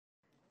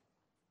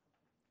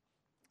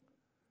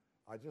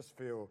I just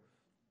feel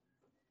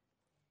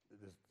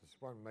there's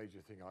one major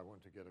thing I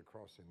want to get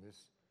across in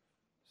this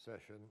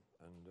session,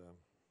 and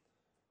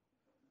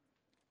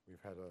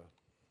we've had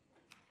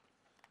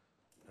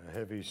a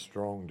heavy,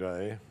 strong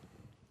day,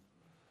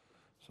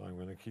 so I'm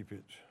going to keep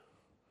it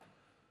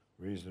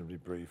reasonably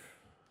brief.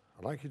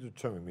 I'd like you to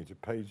turn with me to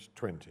page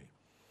 20.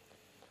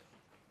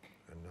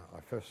 And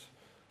I first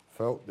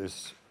felt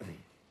this,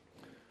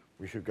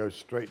 we should go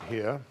straight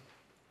here,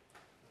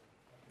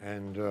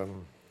 and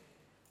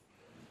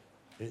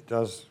it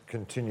does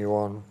continue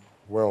on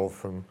well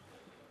from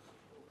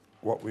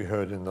what we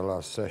heard in the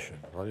last session.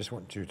 I just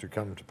want you to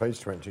come to page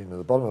 20, and at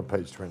the bottom of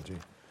page 20,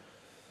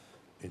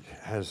 it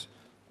has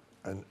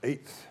an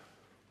eighth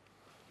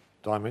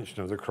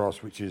dimension of the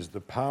cross, which is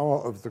the power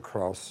of the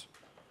cross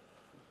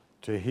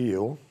to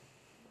heal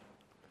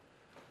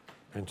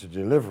and to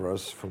deliver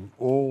us from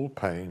all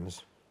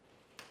pains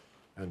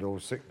and all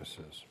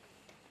sicknesses.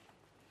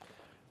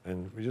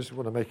 And we just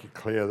want to make it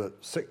clear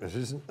that sickness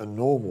isn't a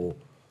normal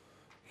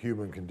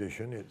human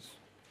condition,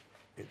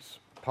 it's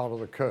part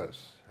of the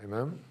curse.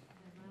 Amen?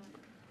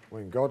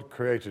 When God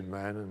created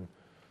man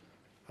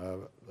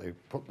and they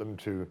put them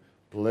to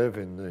live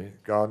in the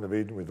Garden of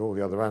Eden with all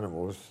the other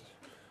animals,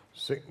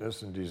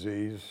 sickness and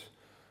disease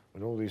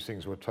and all these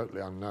things were totally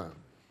unknown.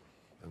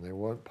 And they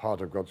weren't part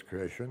of God's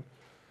creation,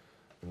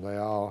 and they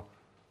are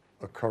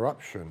a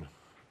corruption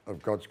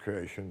of God's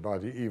creation by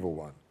the evil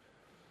one.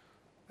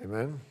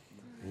 Amen?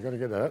 You've got to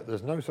get that.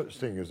 There's no such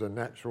thing as a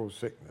natural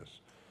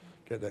sickness.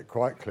 Get that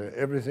quite clear.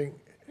 Everything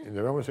in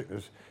the realm of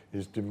sickness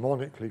is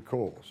demonically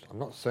caused. I'm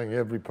not saying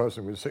every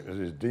person with sickness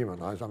is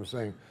demonized. I'm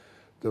saying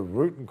the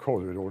root and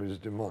cause of it all is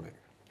demonic.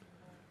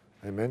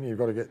 Amen? You've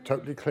got to get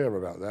totally clear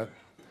about that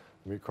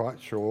and be quite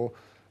sure,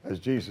 as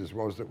Jesus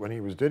was, that when he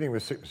was dealing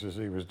with sicknesses,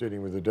 he was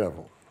dealing with the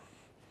devil.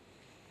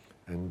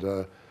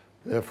 And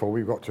therefore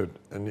we've got to,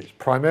 and it's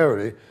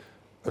primarily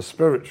a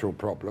spiritual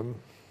problem.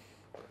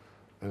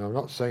 And I'm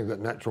not saying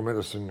that natural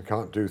medicine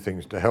can't do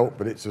things to help,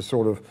 but it's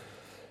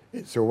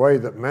a way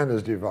that man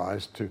has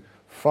devised to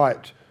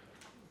fight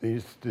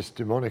this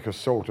demonic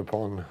assault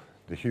upon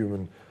the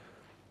human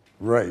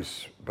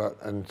race.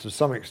 And to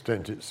some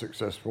extent it's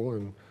successful,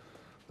 and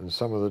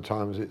some of the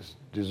times it's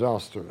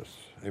disastrous.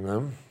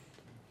 Amen?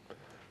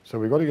 So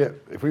we've got to get,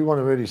 if we want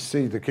to really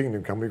see the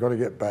kingdom come, we've got to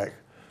get back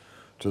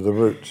to the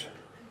root.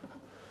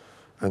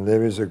 And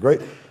there is a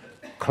great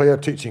clear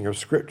teaching of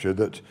Scripture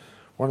that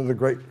one of the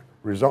great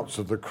results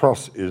of the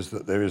cross is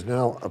that there is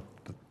now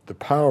the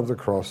power of the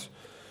cross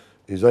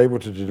is able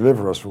to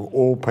deliver us from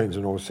all pains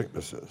and all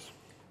sicknesses.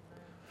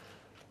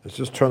 Let's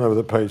just turn over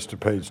the page to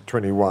page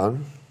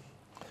 21.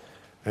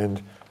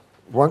 And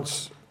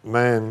once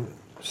man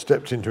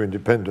stepped into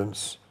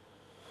independence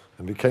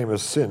and became a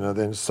sinner,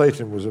 then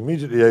Satan was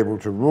immediately able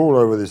to rule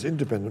over this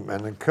independent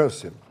man and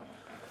curse him.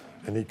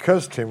 And he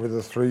cursed him with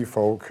a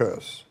threefold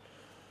curse.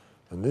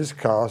 And this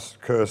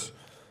curse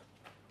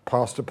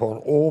passed upon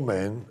all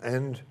men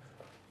and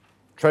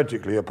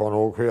tragically upon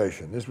all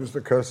creation. This was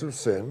the curse of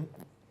sin,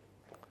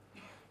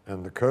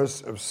 and the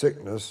curse of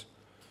sickness,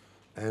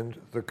 and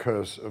the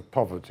curse of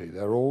poverty.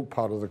 They're all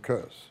part of the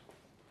curse.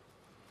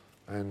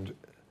 And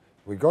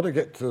we've got to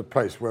get to the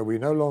place where we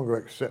no longer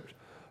accept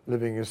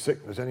living in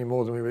sickness any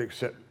more than we would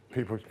accept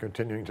people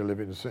continuing to live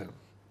in sin.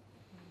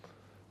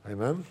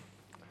 Amen?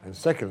 And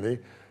secondly,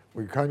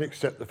 we can't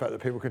accept the fact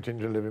that people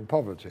continue to live in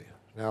poverty.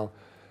 Now,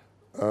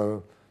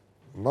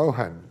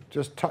 Mohan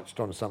just touched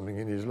on something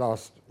in his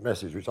last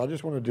message, which I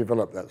just want to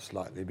develop that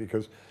slightly,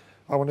 because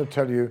I want to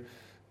tell you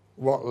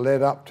what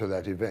led up to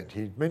that event.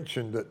 He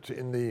mentioned that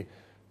in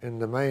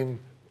the main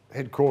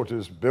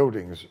headquarters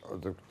buildings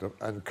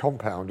and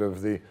compound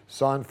of the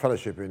Zion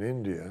Fellowship in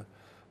India,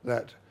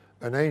 that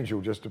an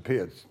angel just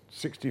appeared,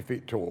 60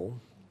 feet tall,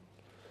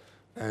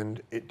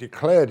 and it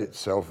declared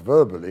itself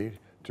verbally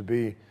to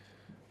be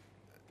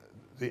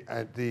he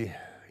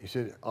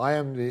said, I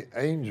am the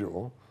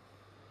angel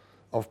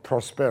of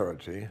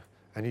prosperity,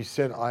 and he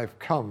said, I've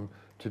come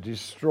to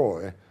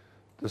destroy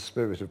the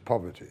spirit of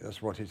poverty.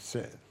 That's what he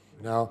said.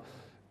 Now,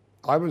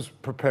 I was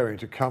preparing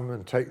to come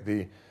and take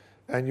the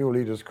annual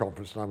leaders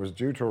conference, and I was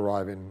due to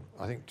arrive in,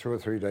 I think, 2 or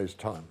 3 days'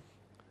 time.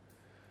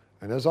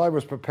 And as I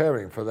was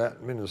preparing for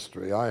that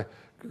ministry,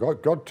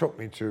 God took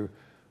me to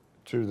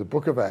the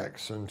book of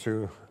Acts, and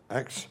to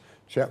Acts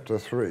chapter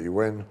 3,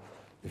 when,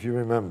 if you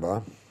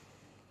remember,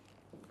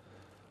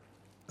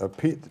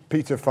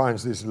 Peter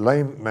finds this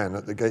lame man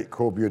at the gate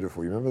called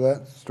Beautiful. You remember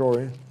that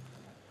story?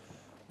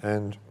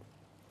 And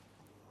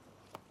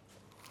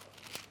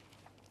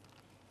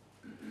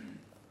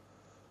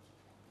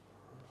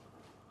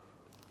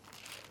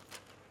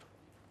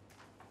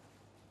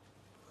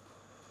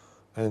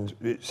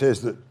it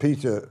says that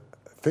Peter,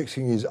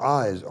 fixing his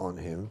eyes on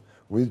him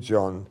with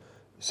John,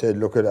 said,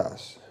 look at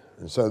us.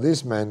 And so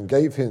this man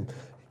gave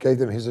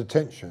them his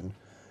attention,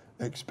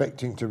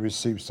 expecting to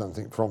receive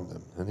something from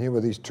them. And here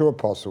were these two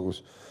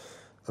apostles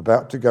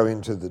about to go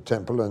into the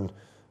temple,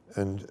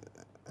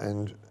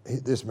 and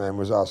this man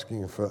was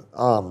asking for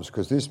alms,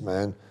 because this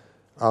man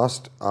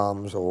asked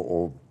alms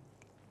or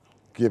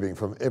giving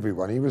from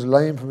everyone. He was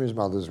lame from his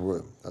mother's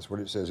womb. That's what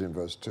it says in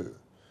verse 2.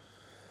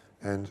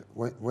 And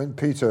when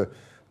Peter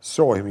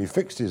saw him, he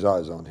fixed his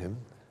eyes on him,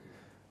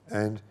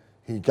 and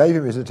he gave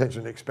him his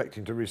attention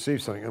expecting to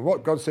receive something. And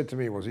what God said to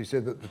me was, he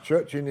said that the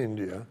church in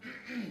India,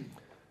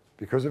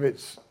 because of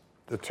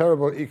the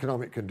terrible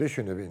economic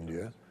condition of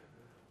India,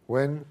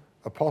 when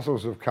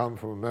apostles have come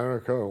from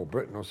America or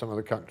Britain or some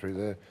other country,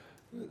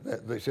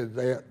 they said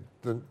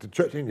the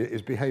church in India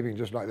is behaving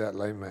just like that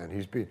lame man.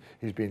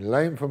 He's been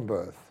lame from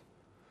birth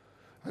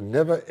and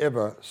never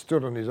ever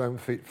stood on his own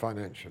feet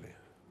financially.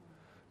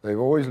 They've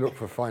always looked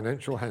for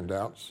financial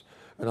handouts,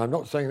 and I'm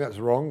not saying that's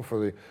wrong for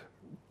the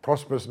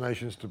prosperous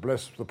nations to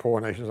bless the poor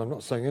nations. I'm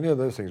not saying any of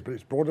those things, but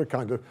it's brought a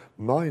kind of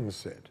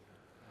mindset,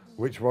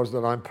 which was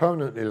that I'm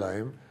permanently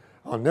lame,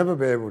 I'll never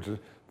be able to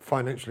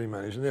financially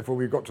manage, and therefore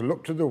we've got to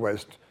look to the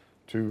West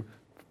to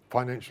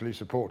financially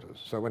support us.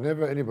 So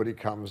whenever anybody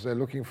comes, they're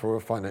looking for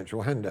a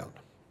financial handout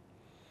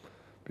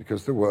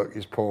because the work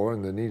is poor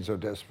and the needs are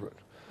desperate.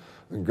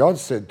 And God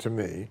said to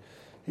me,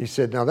 he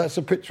said, now that's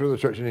a picture of the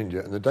church in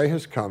India, and the day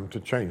has come to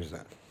change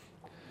that.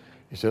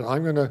 He said,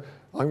 I'm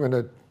going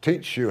to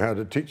teach you how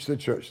to teach the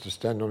church to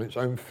stand on its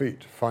own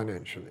feet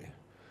financially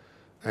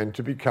and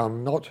to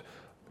become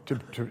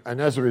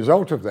and as a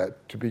result of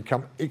that, to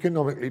become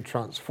economically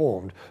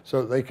transformed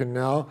so that they can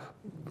now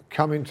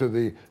come into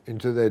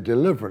their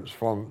deliverance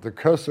from the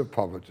curse of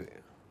poverty.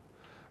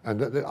 And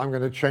that I'm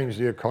going to change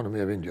the economy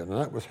of India. And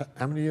that was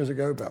how many years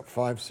ago? About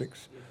 5,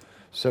 6,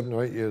 7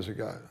 or 8 years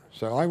ago.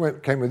 So I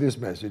came with this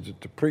message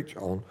to preach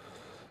on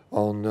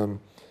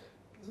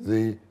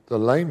the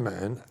lame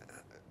man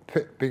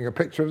being a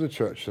picture of the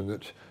church, and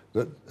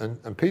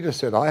and Peter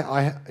said,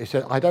 he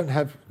said, I don't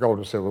have gold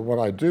and silver. What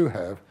I do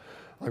have,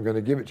 I'm going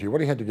to give it to you.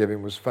 What he had to give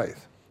him was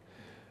faith.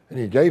 And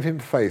he gave him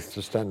faith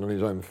to stand on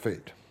his own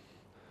feet.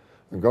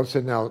 And God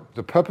said, now,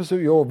 the purpose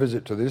of your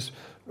visit to this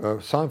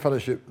Zion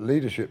Fellowship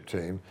leadership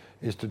team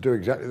is to do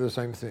exactly the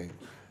same thing.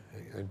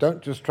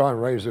 Don't just try and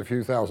raise a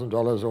few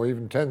 $1,000s or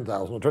even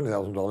 $10,000 or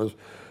 $20,000.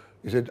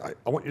 He said,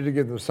 I want you to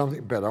give them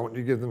something better. I want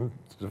you to give them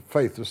the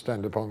faith to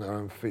stand upon their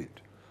own feet.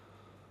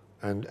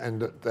 And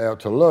that they are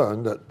to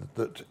learn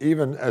that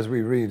even as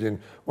we read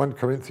in 1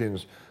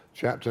 Corinthians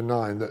chapter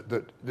 9,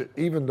 that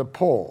even the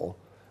poor,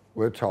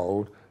 we're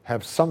told,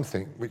 have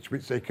something which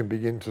they can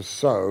begin to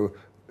sow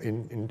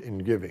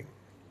in giving.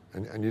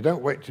 And you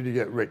don't wait till you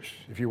get rich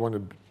if you want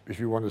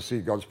to see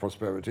God's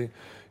prosperity.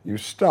 You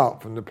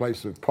start from the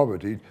place of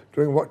poverty,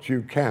 doing what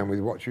you can with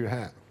what you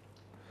have.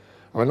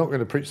 I'm not going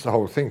to preach the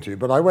whole thing to you,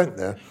 but I went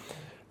there,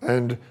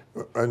 and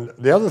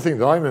the other thing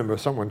that I remember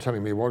someone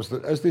telling me was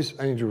that as this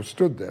angel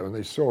stood there and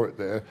they saw it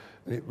there,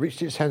 and it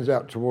reached its hands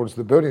out towards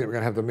the building that we're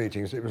going to have the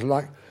meetings, it was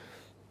like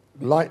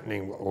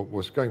lightning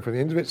was going from the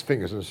end of its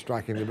fingers and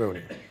striking the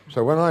building.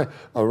 So when I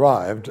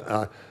arrived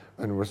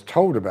and was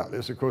told about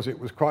this, of course, it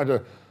was quite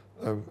a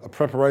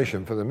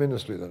preparation for the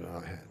ministry that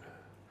I had.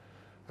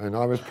 And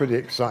I was pretty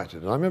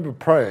excited. And I remember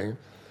praying,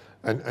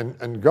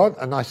 and God,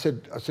 and I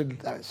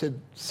said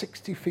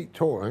 60 feet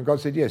tall. And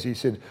God said, yes. He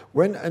said,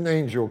 when an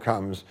angel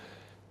comes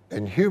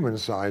in human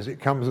size,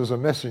 it comes as a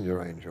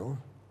messenger angel.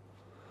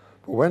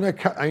 But when an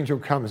angel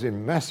comes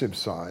in massive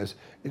size,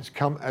 it's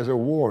come as a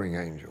warring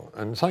angel.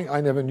 And something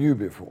I never knew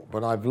before,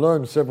 but I've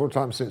learned several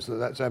times since that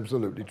that's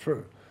absolutely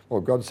true.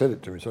 Well, God said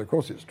it to me, so of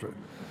course it's true.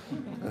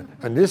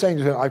 And this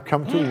angel said, I've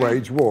come to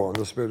wage war on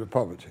the spirit of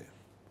poverty.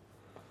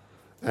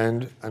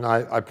 And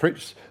I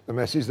preached the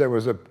message. There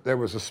was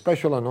a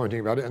special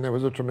anointing about it, and there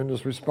was a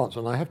tremendous response.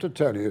 And I have to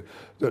tell you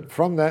that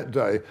from that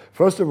day,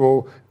 first of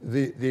all,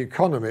 the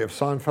economy of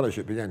Zion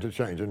Fellowship began to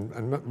change,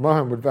 and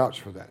Mohan would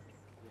vouch for that.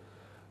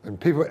 And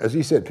people, as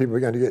he said, people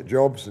began to get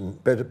jobs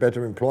and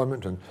better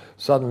employment, and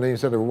suddenly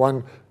instead of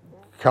one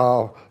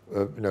car,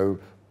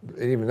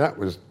 even that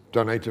was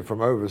donated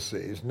from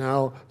overseas,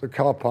 now the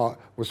car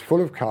park was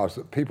full of cars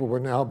that people were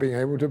now being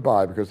able to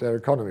buy because their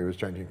economy was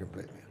changing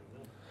completely.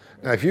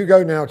 Now, if you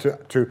go now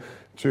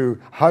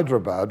to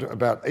Hyderabad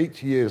about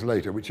 8 years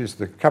later, which is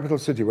the capital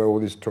city where all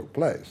this took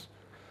place,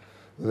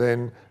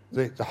 then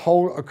the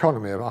whole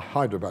economy of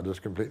Hyderabad has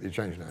completely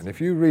changed now. And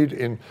if you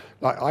read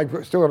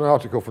I've still got an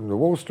article from the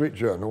Wall Street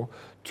Journal,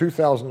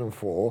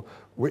 2004,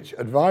 which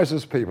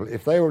advises people,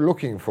 if they were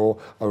looking for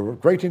a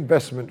great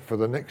investment for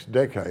the next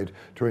decade,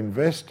 to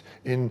invest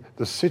in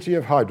the city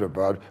of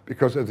Hyderabad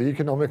because of the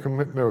economic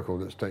miracle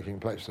that's taking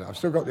place there. I've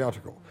still got the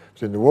article.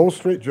 It's in the Wall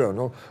Street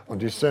Journal on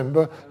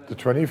December the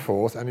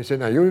 24th, and he said,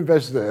 now you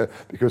invest there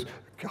because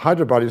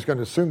Hyderabad is going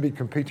to soon be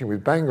competing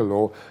with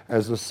Bangalore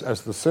as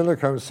the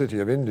Silicon City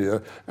of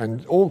India,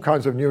 and all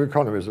kinds of new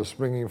economies are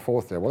springing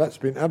forth there. Well, that's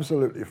been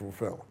absolutely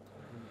fulfilled.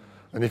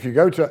 And if you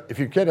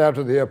get out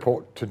of the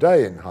airport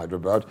today in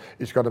Hyderabad,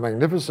 it's got a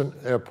magnificent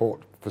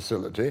airport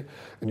facility,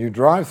 and you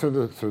drive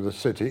through the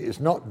city.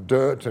 It's not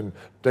dirt and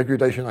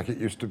degradation like it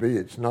used to be.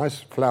 It's nice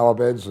flower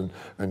beds, and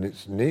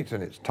it's neat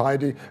and it's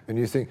tidy. And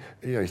you think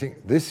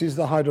this is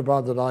the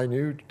Hyderabad that I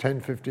knew 10,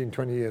 15,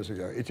 20 years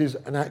ago. It is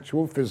an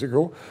actual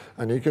physical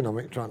and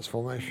economic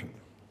transformation.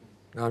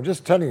 Now, I'm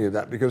just telling you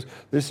that because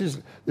this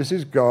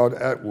is God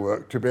at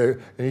work to be,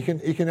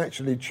 and he can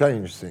actually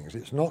change things.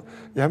 It's not,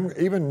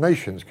 even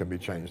nations can be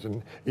changed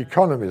and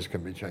economies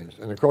can be changed.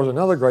 And of course,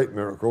 another great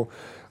miracle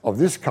of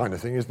this kind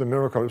of thing is the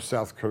miracle of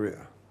South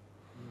Korea.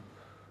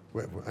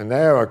 And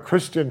they are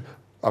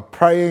a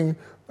praying,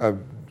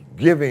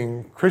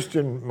 giving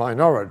Christian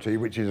minority,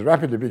 which is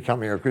rapidly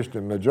becoming a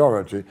Christian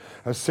majority,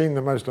 has seen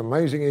the most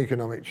amazing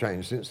economic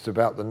change since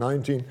about the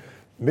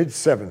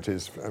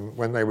mid-70s,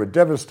 when they were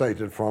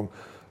devastated from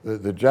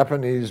the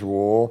Japanese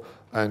war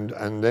and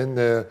then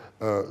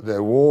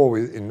their war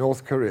in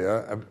North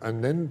Korea,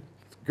 and then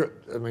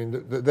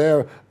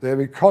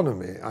their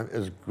economy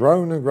has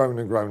grown and grown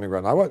and grown and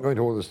grown. I won't go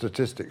into all the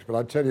statistics, but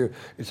I tell you,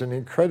 these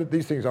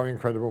things are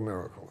incredible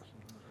miracles.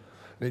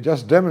 And it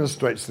just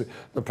demonstrates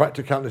the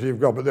practicality of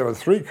God. But there are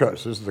three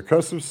curses: the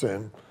curse of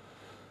sin,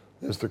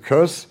 there's the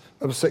curse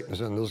of sickness,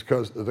 and there's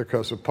the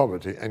curse of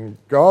poverty. And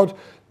God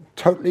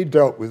totally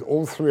dealt with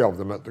all three of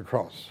them at the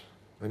cross.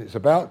 And it's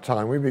about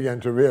time we began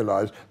to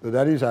realize that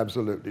that is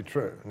absolutely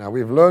true. Now,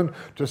 we've learned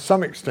to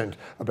some extent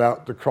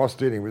about the cross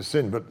dealing with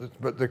sin,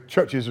 but the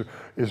church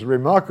is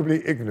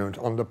remarkably ignorant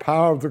on the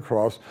power of the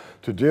cross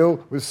to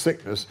deal with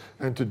sickness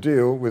and to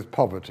deal with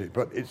poverty.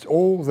 But it's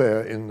all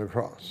there in the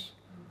cross.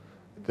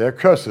 They're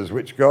curses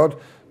which God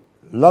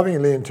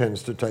lovingly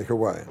intends to take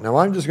away. Now,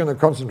 I'm just going to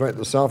concentrate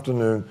this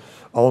afternoon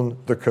on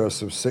the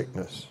curse of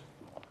sickness.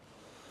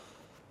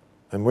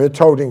 And we're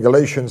told in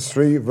Galatians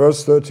 3,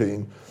 verse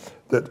 13,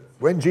 that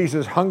when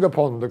Jesus hung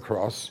upon the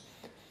cross,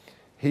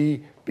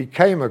 he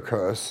became a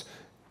curse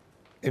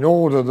in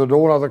order that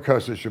all other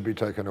curses should be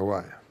taken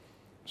away.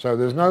 So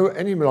there's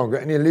any longer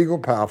any legal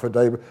power for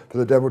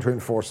the devil to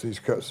enforce these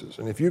curses.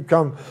 And if you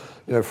come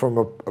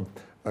from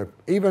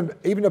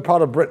even a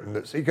part of Britain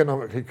that's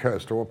economically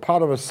cursed, or a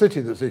part of a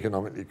city that's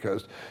economically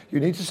cursed, you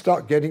need to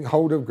start getting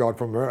hold of God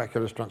for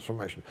miraculous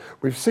transformation.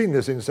 We've seen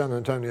this in San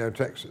Antonio,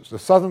 Texas. The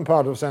southern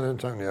part of San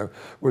Antonio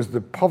was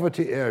the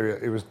poverty area.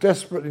 It was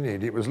desperately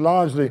needy. It was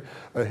largely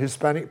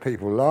Hispanic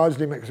people,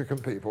 largely Mexican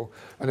people.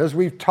 And as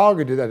we've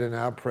targeted that in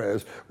our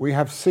prayers, we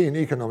have seen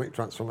economic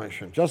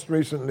transformation. Just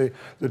recently,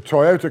 the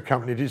Toyota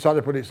company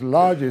decided to put its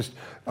largest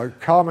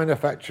car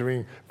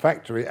manufacturing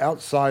factory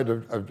outside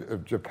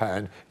of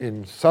Japan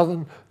in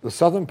the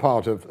southern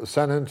part of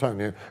San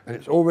Antonio, and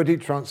it's already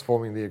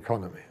transforming the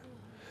economy.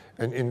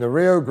 And in the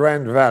Rio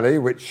Grande Valley,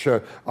 which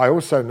I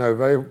also know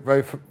very,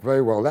 very,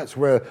 very well, that's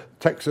where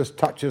Texas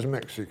touches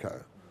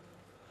Mexico.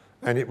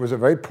 And it was a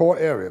very poor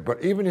area.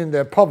 But even in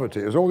their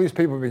poverty, as all these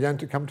people began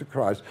to come to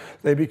Christ,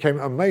 they became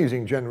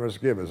amazing, generous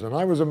givers. And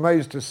I was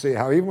amazed to see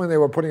how even when they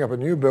were putting up a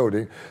new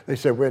building, they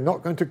said, we're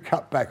not going to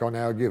cut back on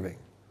our giving.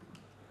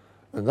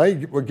 And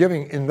they were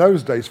giving, in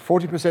those days,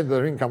 40% of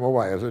their income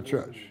away as a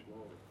church.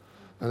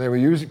 And they were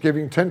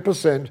giving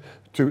 10%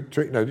 to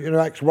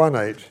Acts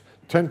 1:8,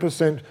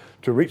 10%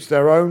 to reach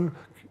their own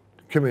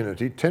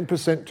community,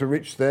 10% to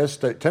reach their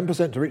state,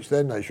 10% to reach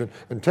their nation,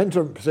 and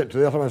 10% to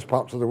the uttermost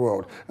parts of the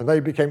world. And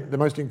they became the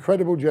most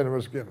incredible,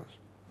 generous givers.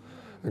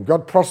 And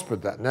God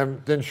prospered that.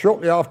 And then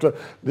shortly after,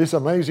 this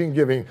amazing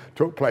giving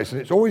took place. And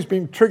it's always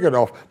been triggered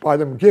off by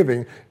them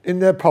giving in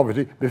their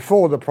poverty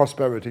before the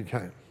prosperity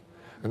came.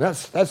 And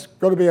that's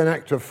got to be an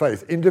act of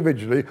faith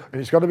individually, and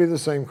it's got to be the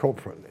same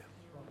corporately.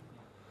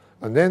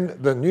 And then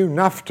the new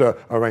NAFTA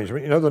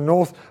arrangement, the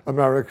North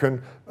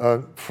American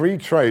Free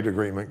Trade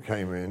Agreement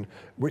came in,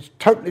 which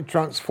totally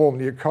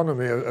transformed the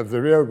economy of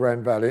the Rio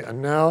Grande Valley.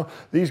 And now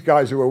these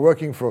guys who were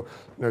working for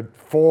 $4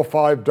 or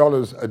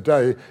 $5 a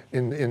day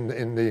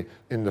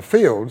in the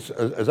fields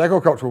as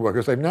agricultural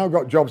workers, they've now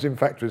got jobs in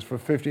factories for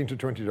 $15 to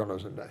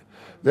 $20 a day.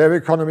 Their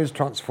economy is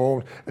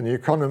transformed, and the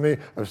economy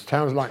of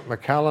towns like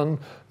McAllen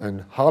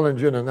and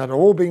Harlingen and that are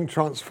all being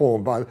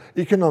transformed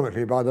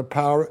economically by the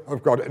power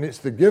of God. And it's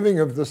the giving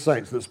of the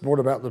saints that's brought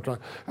about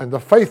and the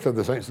faith of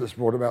the saints that's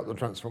brought about the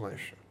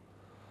transformation.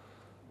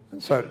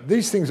 And so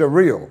these things are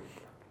real.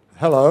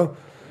 Hello.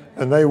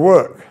 And they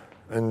work.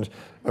 And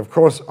of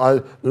course,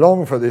 I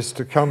long for this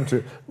to come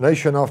to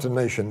nation after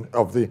nation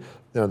of the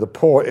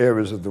poor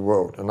areas of the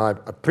world. And I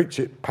preach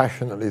it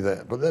passionately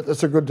there. But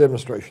that's a good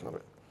demonstration of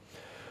it.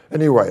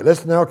 Anyway,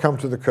 let's now come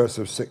to the curse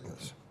of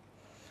sickness.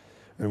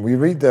 And we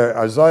read there,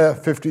 Isaiah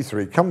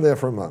 53. Come there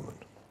for a moment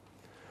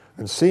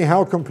and see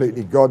how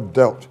completely God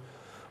dealt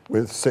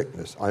with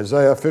sickness.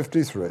 Isaiah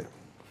 53.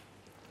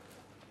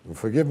 And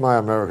forgive my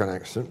American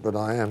accent, but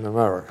I am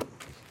American.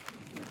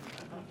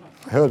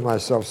 I heard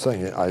myself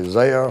saying it,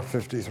 Isaiah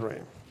 53.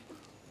 And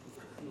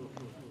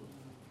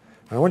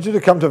I want you to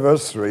come to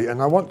verse 3,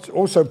 and I want to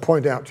also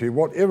point out to you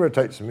what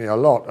irritates me a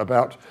lot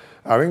about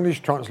our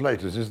English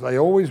translators is they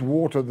always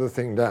water the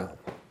thing down.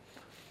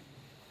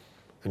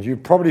 And you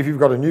probably, if you've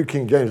got a New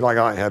King James like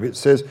I have, it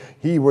says,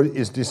 he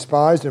is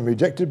despised and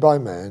rejected by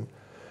man,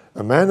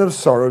 a man of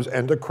sorrows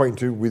and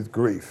acquainted with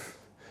grief.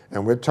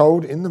 And we're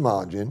told in the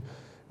margin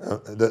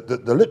that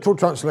the literal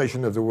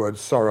translation of the word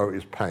sorrow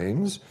is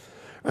pains,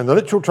 and the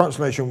literal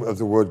translation of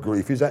the word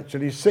grief is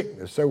actually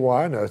sickness. So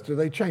why on earth do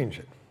they change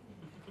it?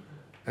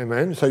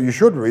 Amen? So you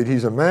should read,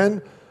 he's a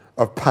man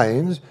of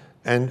pains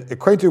and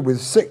acquainted with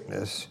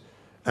sickness,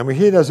 And we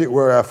hid, as it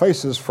were, our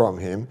faces from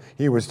him.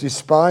 He was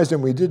despised,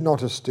 and we did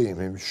not esteem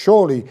him.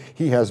 Surely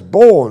he has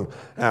borne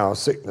our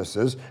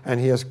sicknesses, and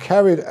he has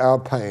carried our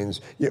pains,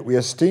 yet we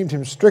esteemed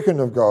him stricken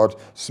of God,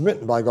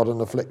 smitten by God,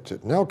 and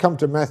afflicted. Now come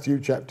to Matthew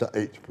chapter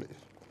 8, please,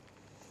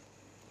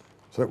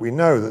 so that we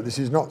know that this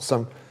is not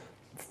some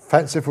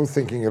fanciful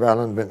thinking of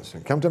Alan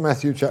Vincent. Come to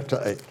Matthew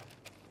chapter 8.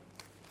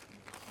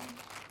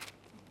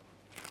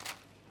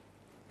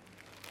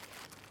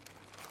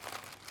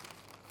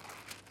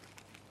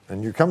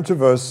 And you come to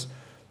verse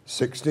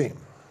 16.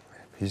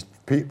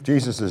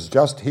 Jesus has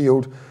just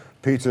healed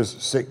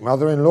Peter's sick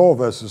mother-in-law,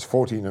 verses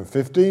 14 and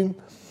 15.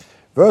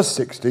 Verse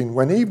 16,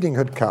 when evening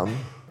had come,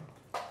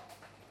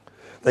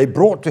 they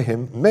brought to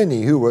him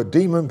many who were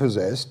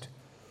demon-possessed.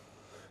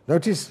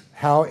 Notice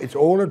how it's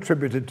all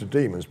attributed to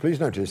demons. Please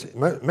notice,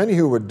 many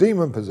who were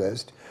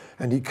demon-possessed,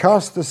 and he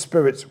cast out the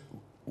spirits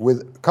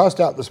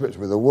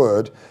with a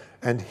word,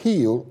 and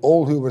healed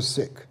all who were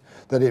sick,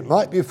 that it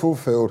might be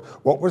fulfilled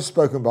what was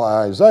spoken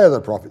by Isaiah the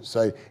prophet,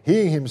 say,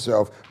 he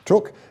himself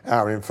took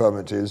our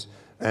infirmities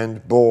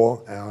and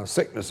bore our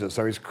sicknesses.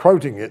 So he's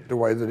quoting it the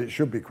way that it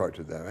should be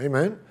quoted there.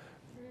 Amen?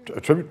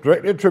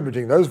 Directly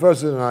attributing those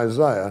verses in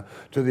Isaiah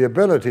to the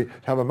ability to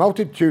have a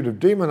multitude of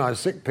demonized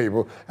sick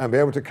people and be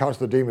able to cast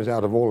the demons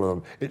out of all of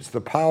them. It's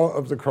the power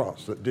of the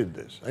cross that did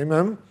this.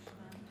 Amen?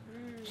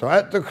 So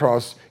at the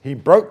cross, he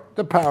broke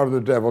the power of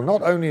the devil,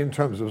 not only in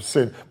terms of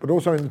sin, but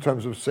also in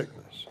terms of sickness.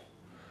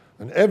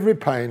 And every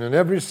pain and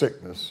every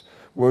sickness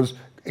was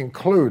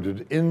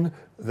included in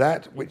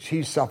that which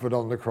he suffered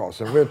on the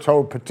cross. And we're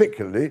told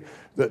particularly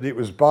that it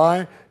was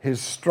by his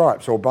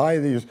stripes, or by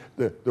the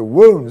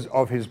wounds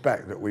of his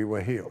back, that we were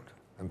healed.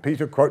 And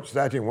Peter quotes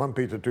that in 1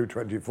 Peter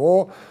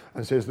 2:24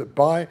 and says that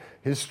by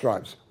his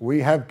stripes we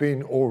have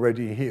been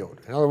already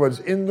healed. In other words,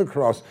 in the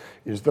cross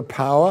is the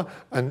power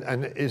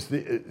and is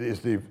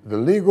the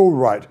legal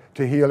right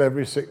to heal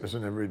every sickness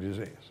and every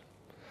disease.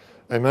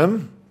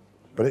 Amen?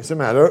 But it's a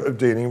matter of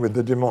dealing with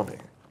the demonic.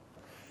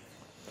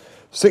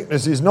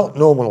 Sickness is not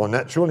normal or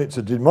natural. It's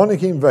a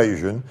demonic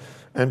invasion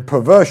and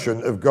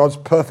perversion of God's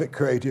perfect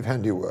creative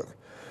handiwork.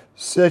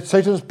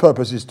 Satan's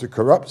purpose is to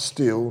corrupt,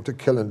 steal, to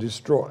kill and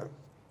destroy.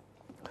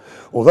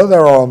 Although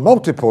there are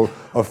multiple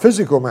of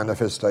physical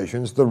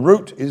manifestations, the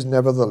root is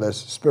nevertheless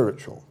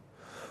spiritual.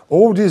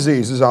 All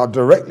diseases are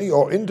directly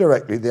or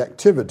indirectly the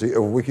activity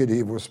of wicked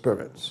evil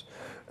spirits.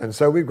 And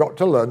so we've got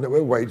to learn that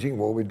we're waging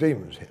war with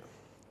demons here.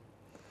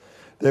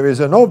 There is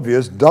an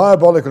obvious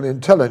diabolical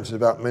intelligence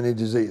about many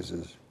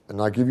diseases. And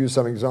I'll give you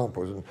some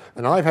examples.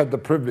 And I've had the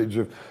privilege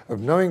of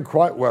knowing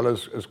quite well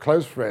as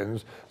close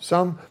friends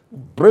some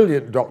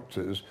brilliant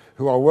doctors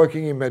who are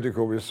working in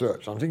medical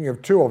research. I'm thinking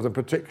of two of them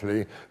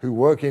particularly who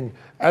work in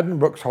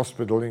Addenbrooke's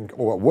Hospital,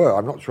 or were,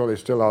 I'm not sure they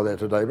still are there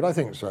today, but I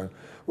think so.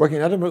 Working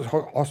in Addenbrooke's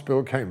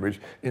Hospital, Cambridge,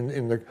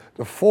 in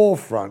the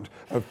forefront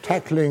of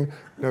tackling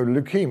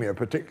leukemia,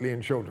 particularly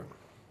in children.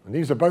 And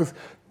these are both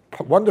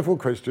wonderful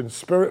Christians,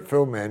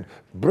 spirit-filled men,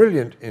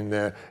 brilliant in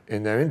their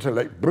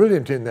intellect,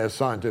 brilliant in their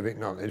scientific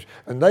knowledge,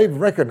 and they've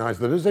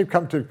recognized that as they've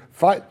come to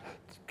fight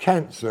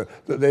cancer,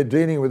 that they're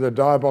dealing with a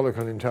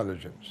diabolical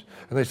intelligence.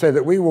 And they say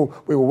that we will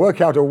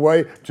work out a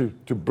way to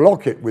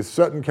block it with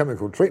certain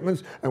chemical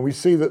treatments, and we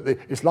see that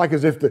it's like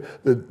as if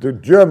the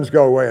germs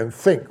go away and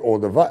think, or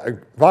the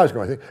virus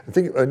go away and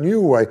think a new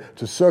way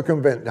to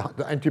circumvent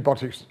the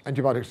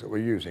antibiotics that we're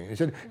using. He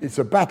said it's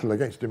a battle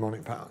against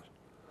demonic powers.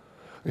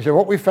 He said,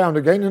 what we found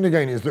again and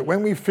again is that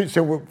when we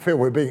feel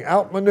we're being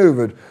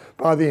outmaneuvered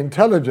by the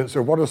intelligence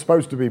of what are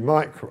supposed to be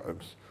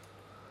microbes,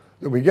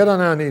 that we get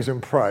on our knees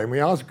and pray, and we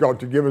ask God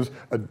to give us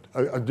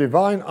a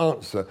divine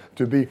answer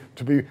to be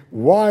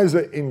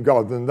wiser in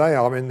God than they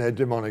are in their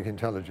demonic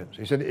intelligence.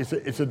 He said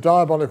it's a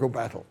diabolical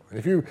battle. And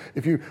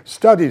if you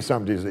study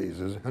some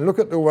diseases and look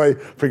at the way,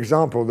 for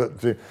example,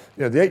 that the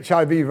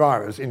HIV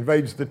virus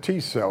invades the T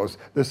cells,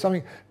 there's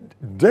something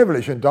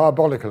devilish and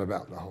diabolical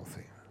about the whole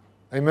thing.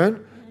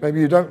 Amen? Maybe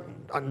you don't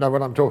know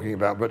what I'm talking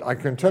about, but I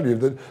can tell you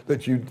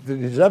that it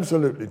is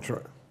absolutely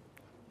true.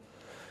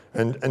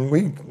 And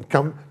we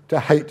come to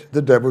hate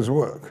the devil's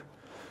work.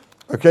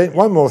 Okay,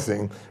 one more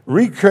thing.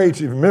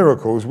 Recreative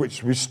miracles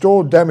which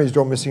restore damaged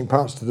or missing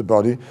parts to the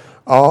body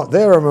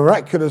they're a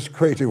miraculous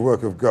creative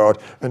work of God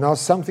and are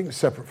something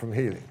separate from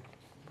healing.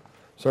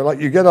 So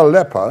like you get a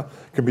leper,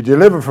 can be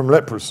delivered from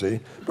leprosy,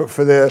 but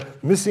for their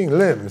missing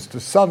limbs to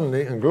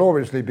suddenly and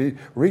gloriously be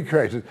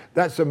recreated,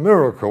 that's a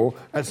miracle.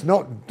 That's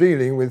not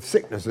dealing with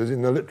sicknesses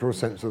in the literal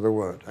sense of the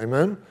word.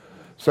 Amen?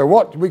 So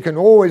what we can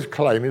always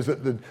claim is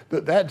that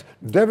that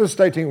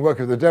devastating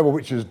work of the devil,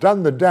 which has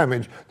done the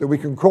damage, that we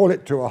can call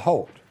it to a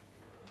halt.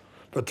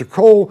 But to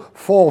call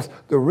forth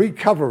the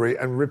recovery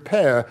and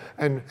repair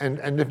and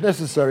if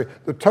necessary,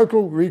 the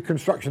total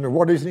reconstruction of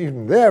what isn't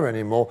even there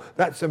anymore,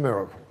 that's a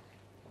miracle.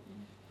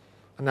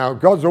 Now,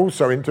 God's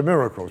also into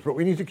miracles, but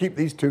we need to keep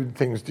these two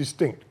things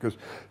distinct, because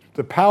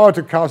the power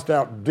to cast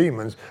out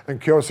demons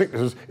and cure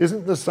sicknesses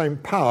isn't the same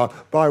power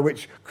by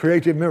which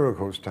creative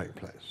miracles take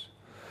place.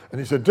 And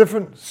it's a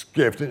different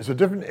gift, and it's a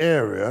different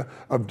area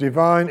of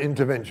divine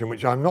intervention,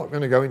 which I'm not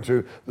going to go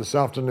into this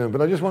afternoon,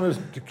 but I just want us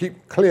to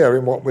keep clear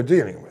in what we're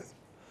dealing with.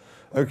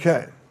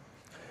 Okay.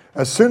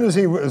 As soon as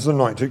he was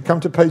anointed, come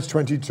to page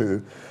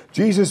 22,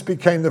 Jesus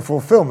became the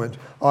fulfillment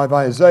of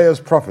Isaiah's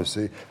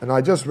prophecy, and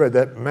I just read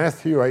that,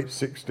 Matthew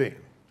 8:16.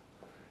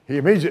 He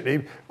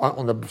immediately,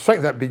 on the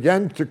second that,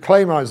 began to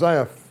claim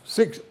Isaiah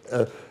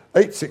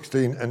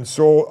 8:16 and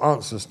saw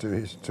answers to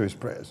his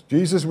prayers.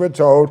 Jesus, we're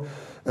told,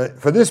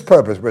 for this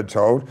purpose, we're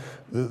told,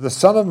 the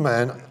Son of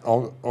Man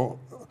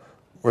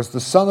was the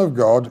Son of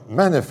God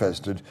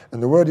manifested,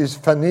 and the word is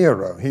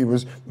phanero. He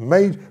was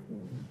made,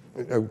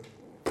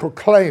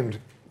 proclaimed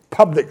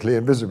publicly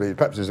and visibly,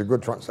 perhaps is a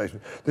good translation,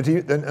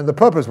 and the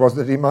purpose was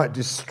that he might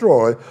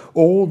destroy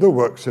all the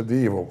works of the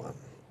evil one.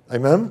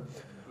 Amen?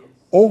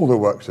 All the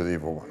works of the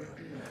evil one.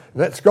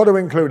 And that's got to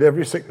include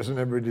every sickness and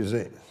every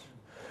disease.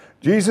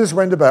 Jesus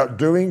went about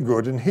doing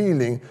good and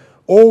healing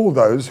all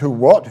those who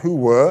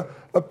were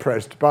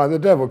oppressed by the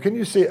devil. Can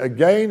you see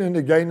again and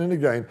again and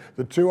again,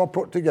 the two are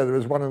put together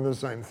as one and the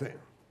same thing?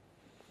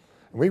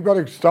 We've got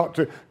to start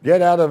to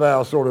get out of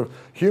our sort of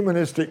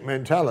humanistic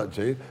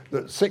mentality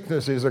that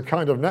sickness is a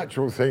kind of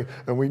natural thing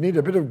and we need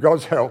a bit of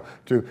God's help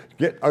to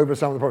get over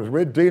some of the problems.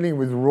 We're dealing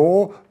with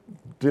raw,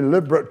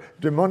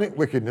 deliberate, demonic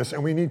wickedness,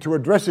 and we need to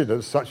address it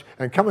as such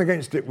and come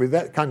against it with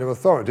that kind of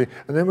authority,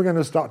 and then we're going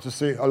to start to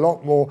see a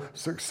lot more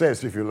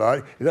success, if you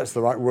like, if that's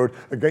the right word,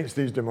 against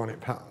these demonic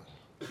powers.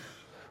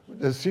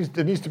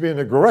 There needs to be an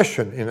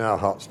aggression in our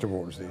hearts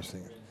towards these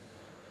things.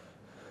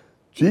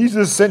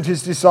 Jesus sent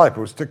his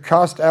disciples to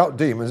cast out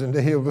demons and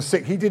to heal the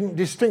sick. He didn't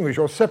distinguish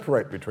or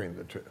separate between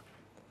the two.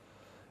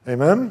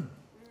 Amen?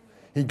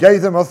 He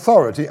gave them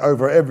authority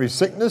over every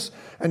sickness,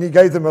 and he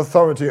gave them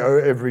authority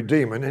over every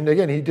demon. And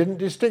again, he didn't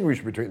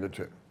distinguish between the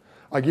two.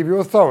 I give you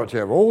authority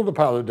over all the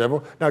power of the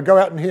devil. Now go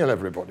out and heal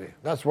everybody.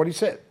 That's what he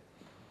said.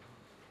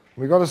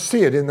 We've got to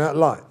see it in that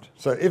light.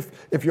 So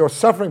if you're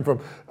suffering from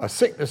a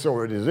sickness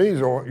or a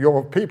disease, or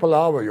your people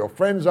are, or your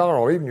friends are,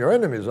 or even your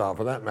enemies are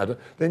for that matter,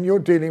 then you're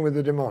dealing with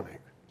the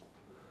demonic.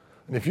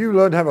 And if you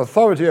learn to have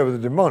authority over the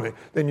demonic,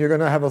 then you're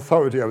going to have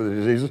authority over the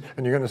diseases,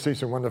 and you're going to see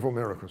some wonderful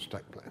miracles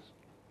take place.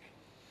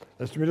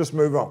 Let me just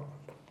move on.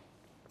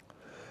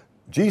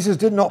 Jesus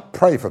did not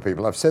pray for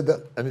people. I've said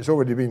that, and it's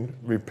already been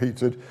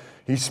repeated.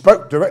 He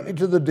spoke directly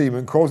to the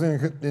demon causing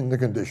in the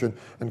condition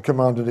and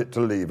commanded it to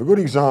leave. A good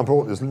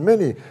example,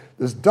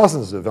 there's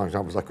dozens of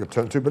examples I could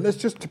turn to, but let's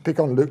just pick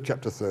on Luke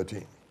chapter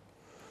 13.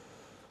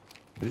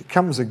 But it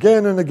comes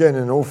again and again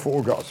in all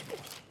four Gospels.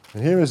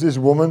 And here is this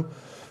woman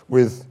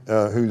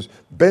who's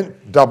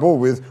bent double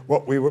with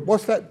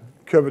what's that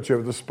curvature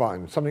of the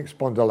spine? Something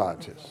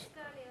spondylitis.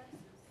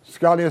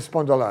 Scalia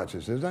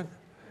spondylitis, is that?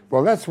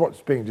 Well, that's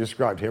what's being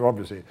described here,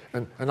 obviously.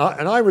 And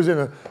I was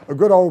in a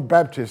good old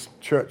Baptist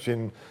church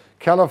in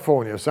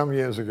California some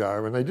years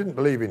ago, and they didn't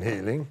believe in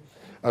healing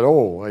at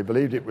all. They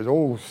believed it was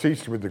all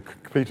ceased with the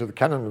complete of the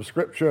canon of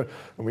Scripture.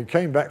 And we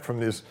came back from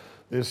this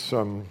men's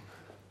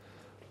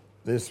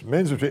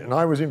retreat, and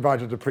I was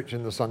invited to preach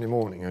in the Sunday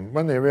morning. And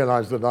when they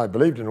realized that I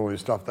believed in all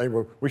this stuff, they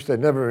wished they'd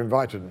never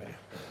invited me.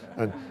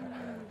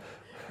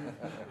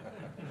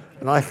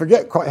 And I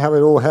forget quite how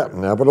it all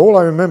happened now, but all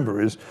I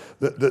remember is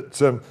that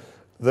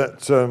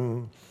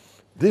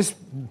this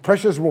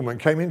precious woman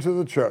came into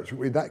the church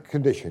with that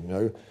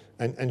condition,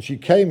 and she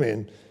came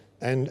in,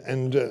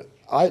 and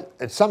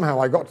somehow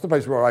I got to the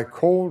place where I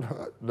called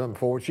them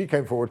forward. She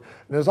came forward,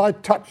 and as I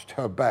touched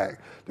her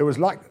back, there was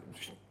like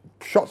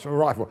shots from a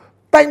rifle,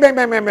 bang, bang,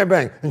 bang, bang, bang,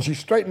 bang, and she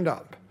straightened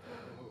up.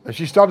 And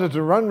she started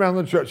to run around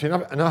the church, and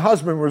her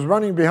husband was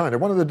running behind her,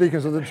 one of the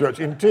deacons of the church,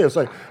 in tears,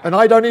 saying, "And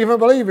I don't even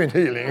believe in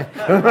healing."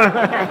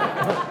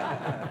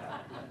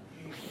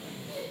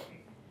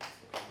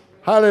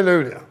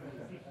 Hallelujah.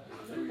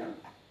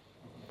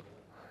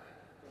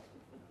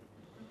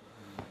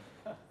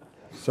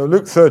 So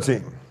Luke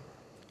 13.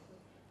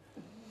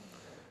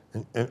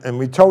 And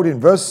we told in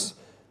verse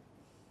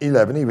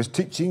 11, he was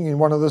teaching in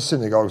one of the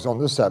synagogues on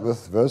the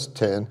Sabbath, verse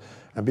 10,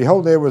 and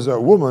behold, there was a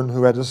woman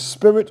who had a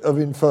spirit of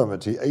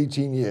infirmity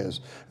 18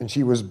 years, and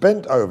she was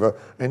bent over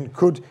and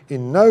could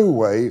in no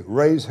way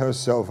raise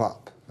herself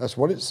up. That's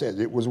what it said.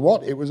 It was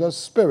what? It was a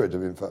spirit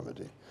of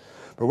infirmity.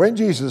 But when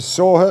Jesus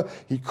saw her,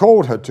 he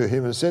called her to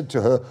him and said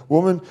to her,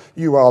 "Woman,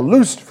 you are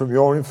loosed from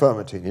your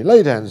infirmity." And he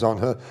laid hands on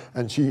her,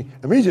 and she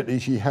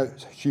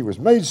was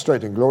made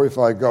straight and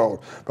glorified God.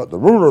 But the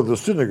ruler of the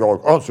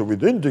synagogue answered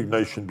with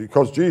indignation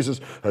because Jesus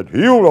had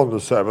healed on the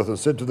Sabbath, and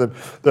said to them,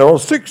 "There are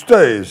 6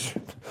 days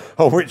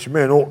on which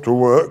men ought to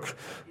work.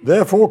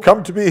 Therefore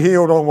come to be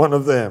healed on one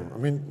of them." I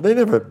mean, they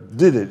never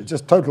did it. It's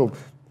just total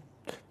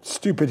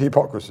stupid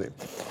hypocrisy.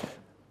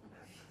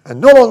 "And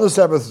not on the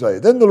Sabbath day."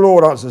 Then the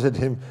Lord answered and said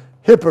to him,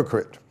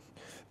 "Hypocrite,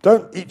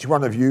 don't each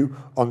one of you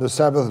on the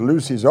Sabbath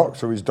loose his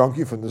ox or his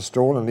donkey from the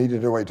stall and lead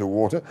it away to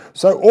water?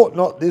 So ought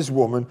not this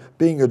woman,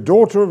 being a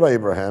daughter of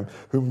Abraham,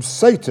 whom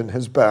Satan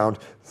has bound,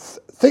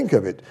 think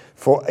of it,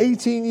 for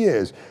 18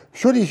 years,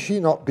 should she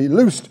not be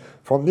loosed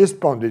from this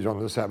bondage on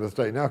the Sabbath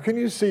day?" Now, can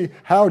you see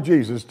how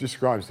Jesus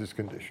describes this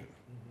condition?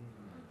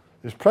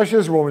 This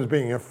precious woman is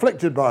being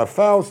afflicted by a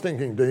foul,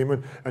 stinking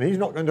demon, and he's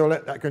not going to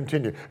let that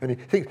continue. And he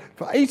thinks,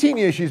 for 18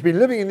 years she's been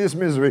living in this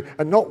misery,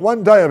 and not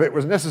one day of it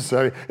was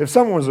necessary if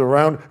someone was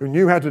around who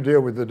knew how to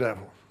deal with the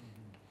devil.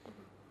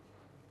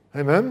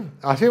 Amen?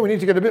 I think we need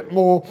to get a bit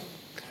more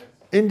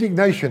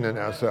indignation in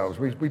ourselves.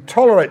 We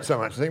tolerate so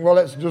much. Think, well,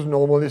 that's just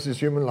normal. This is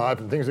human life,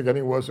 and things are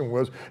getting worse and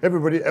worse.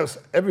 Everybody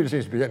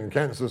seems to be getting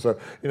cancer, so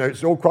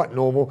it's all quite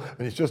normal,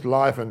 and it's just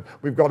life. And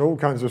we've got all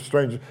kinds of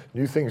strange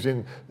new things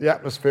in the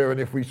atmosphere. And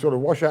if we sort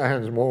of wash our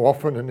hands more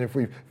often, and if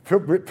we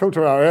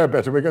filter our air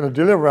better, we're going to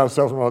deliver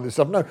ourselves from all this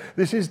stuff. No,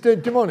 this is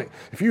demonic.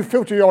 If you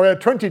filter your air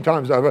 20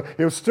 times over,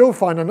 he'll still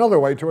find another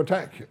way to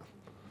attack you.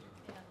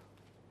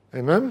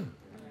 Amen?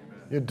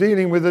 You're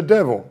dealing with the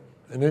devil,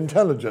 an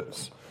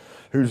intelligence,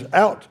 who's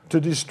out to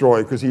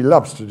destroy because he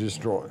loves to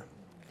destroy.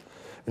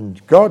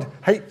 And God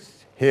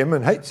hates him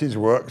and hates his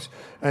works,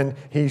 and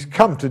he's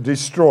come to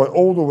destroy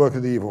all the work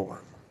of the evil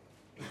one.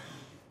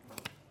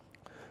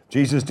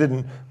 Jesus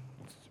didn't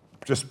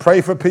just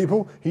pray for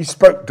people. He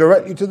spoke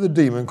directly to the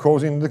demon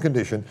causing the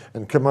condition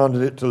and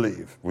commanded it to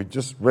leave. We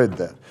just read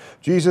that.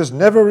 Jesus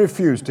never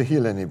refused to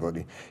heal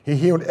anybody. He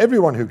healed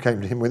everyone who came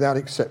to him without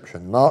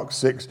exception. Mark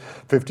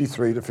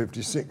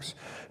 6:53-56.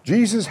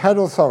 Jesus had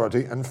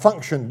authority and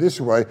functioned this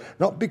way,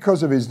 not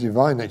because of his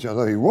divine nature,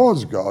 although he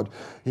was God.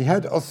 He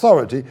had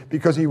authority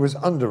because he was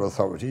under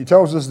authority. He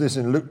tells us this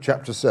in Luke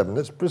chapter 7.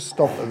 Let's just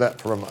stop at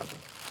that for a moment.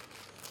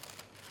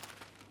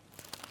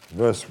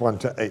 Verse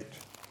 1-8.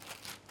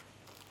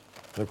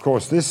 And of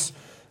course, this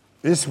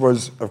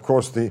was, of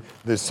course, the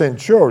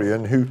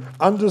centurion who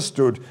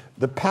understood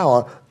the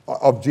power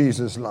of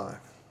Jesus' life.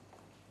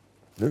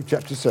 Luke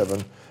chapter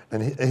 7.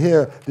 And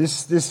here,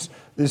 this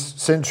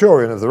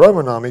centurion of the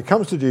Roman army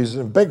comes to Jesus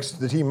and begs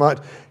that he might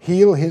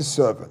heal his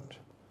servant.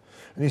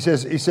 And he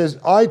says,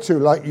 I too,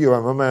 like you,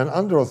 am a man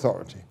under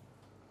authority.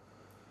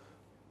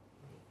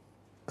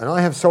 And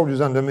I have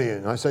soldiers under me.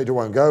 And I say to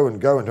one, go, and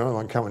to another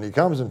one, come, and he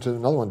comes, and to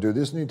another one, do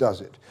this, and he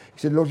does it. He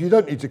said, Lord, you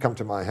don't need to come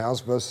to my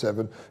house, verse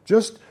 7.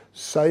 Just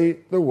say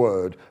the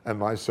word, and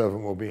my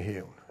servant will be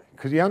healed.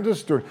 Because he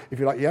understood, if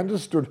you like, he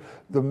understood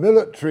the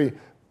military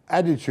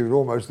attitude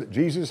almost that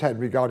Jesus had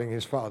regarding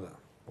his Father.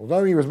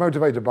 Although he was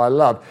motivated by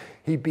love,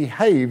 he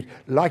behaved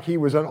like he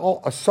was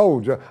a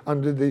soldier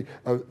under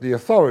the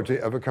authority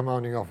of a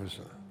commanding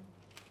officer.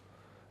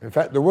 In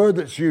fact, the word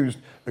that's used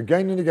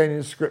again and again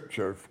in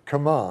Scripture,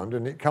 command,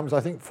 and it comes, I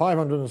think,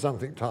 500 and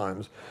something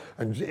times,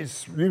 and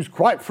it's used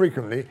quite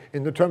frequently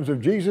in the terms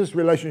of Jesus'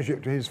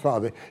 relationship to his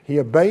Father. He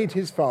obeyed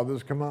his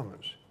Father's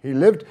commandments. He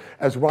lived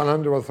as one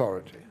under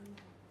authority.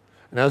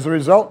 And as a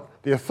result,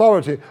 the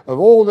authority of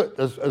all that,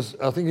 as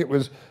I think it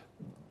was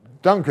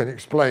Duncan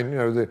explained,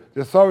 the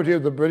authority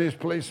of the British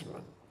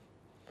policeman.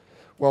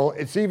 Well,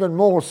 it's even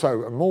more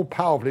so and more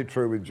powerfully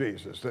true with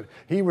Jesus, that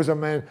he was a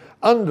man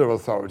under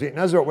authority. And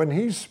as a result, when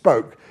he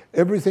spoke,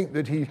 everything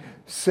that he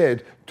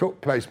said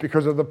took place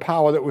because of the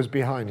power that was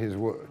behind his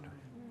word.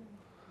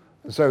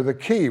 And so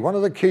one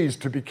of the keys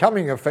to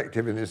becoming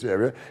effective in this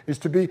area is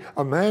to be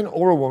a man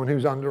or a woman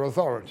who's under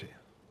authority.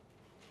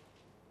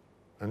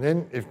 And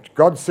then if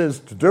God says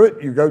to do it,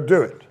 you go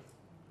do it.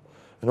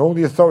 And all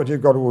the authority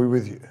of God will be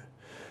with you.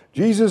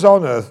 Jesus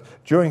on earth,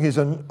 during his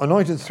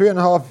anointed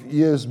 3.5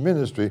 years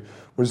ministry,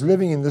 was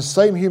living in the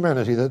same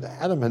humanity that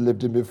Adam had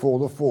lived in before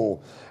the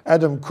fall.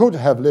 Adam could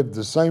have lived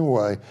the same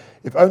way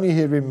if only he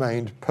had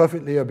remained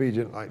perfectly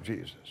obedient like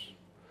Jesus.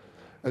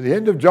 At the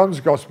end of John's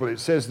Gospel, it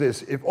says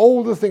this: if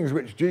all the things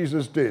which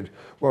Jesus did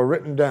were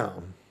written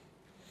down,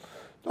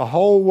 the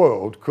whole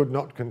world could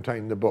not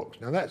contain the books.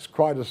 Now that's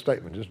quite a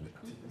statement, isn't it?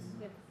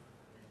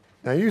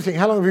 Now you think,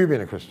 how long have you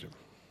been a Christian?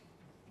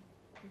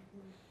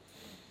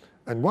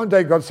 And one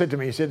day God said to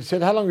me, he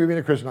said, how long have you been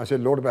a Christian? I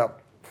said, Lord,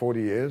 about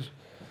 40 years.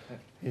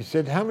 He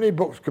said, how many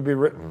books could be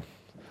written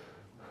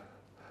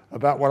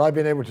about what I've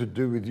been able to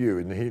do with you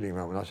in the healing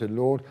moment? I said,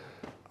 Lord,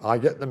 I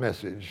get the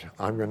message.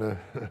 I'm going to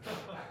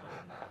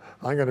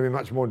be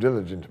much more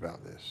diligent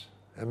about this.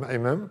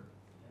 Amen?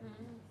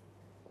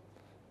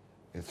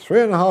 In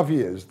 3.5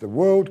 years, the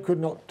world could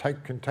not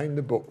contain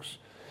the books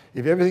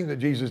if everything that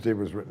Jesus did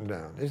was written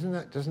down.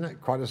 Doesn't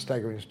that quite a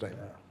staggering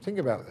statement? Yeah. Think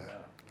about that.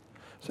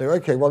 So,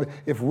 okay, well,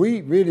 if we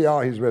really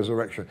are his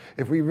resurrection,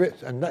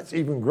 and that's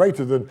even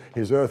greater than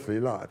his earthly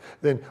life,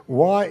 then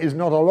why is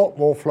not a lot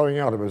more flowing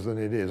out of us than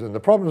it is? And the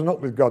problem's not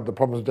with God, the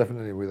problem's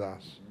definitely with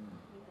us.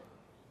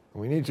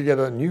 And we need to get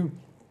a new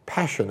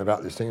passion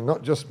about this thing and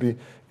not just be,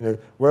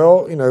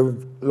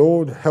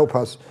 Lord, help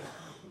us.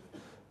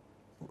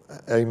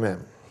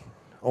 Amen.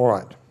 All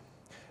right.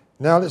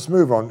 Now let's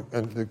move on.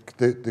 And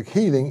the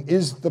healing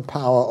is the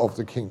power of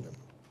the kingdom.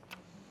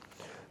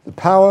 The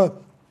power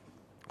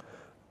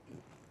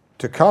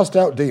to cast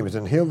out demons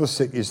and heal the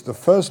sick is the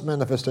first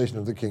manifestation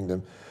of the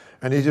kingdom,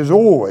 and it is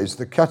always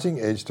the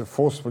cutting edge to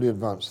forcefully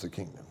advance the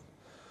kingdom.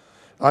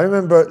 I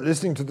remember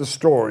listening to the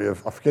story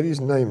of, I forget his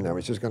name now,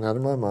 it's just gone out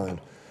of my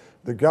mind,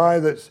 the guy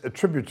that's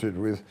attributed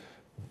with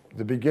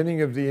the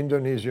beginning of the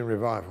Indonesian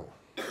revival.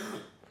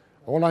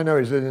 All I know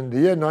is that in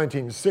the year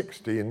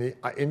 1960, in the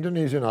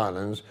Indonesian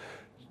islands,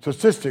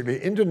 statistically,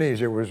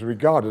 Indonesia was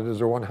regarded as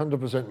a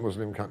 100%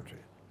 Muslim country.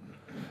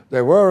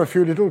 There were a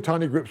few little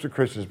tiny groups of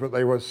Christians, but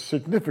they were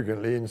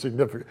significantly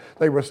insignificant.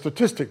 They were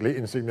statistically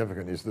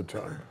insignificant is the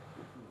term.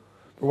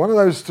 But one of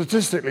those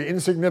statistically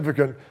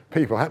insignificant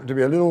people happened to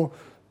be a little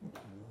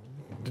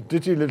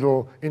ditty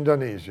little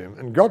Indonesian,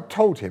 and God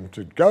told him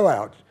to go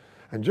out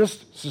and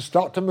just to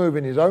start to move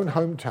in his own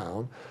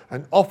hometown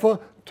and offer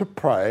to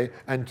pray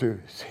and to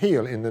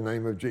heal in the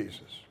name of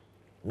Jesus.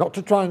 Not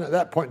to try and at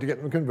that point to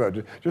get them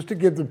converted, just to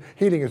give them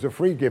healing as a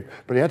free gift,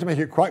 but he had to make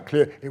it quite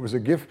clear it was a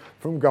gift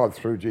from God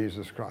through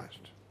Jesus Christ.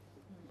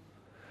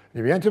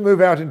 He began to move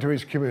out into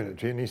his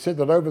community, and he said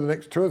that over the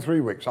next 2 or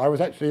 3 weeks, I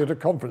was actually at a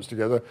conference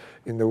together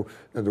in the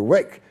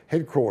WEC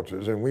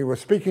headquarters, and we were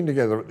speaking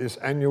together at this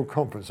annual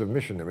conference of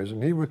missionaries,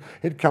 and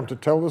he'd come to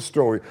tell the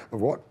story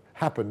of what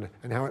happened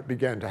and how it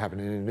began to happen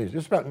in Indonesia.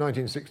 Just about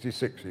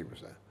 1966 he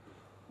was there.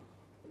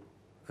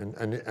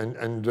 And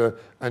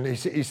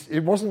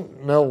it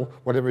wasn't Mel,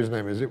 whatever his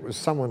name is, it was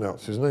someone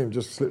else. His name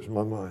just slips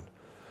my mind.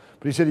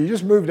 But he said he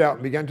just moved out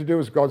and began to do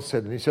as God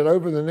said. And he said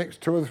over the next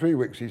 2 or 3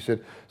 weeks, he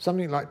said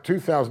something like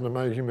 2,000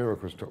 amazing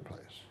miracles took place.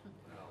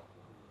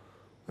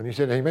 And he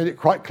said he made it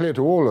quite clear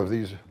to all of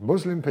these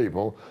Muslim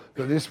people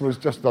that this was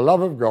just the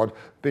love of God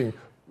being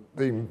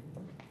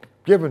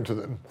given to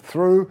them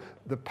through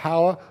the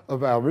power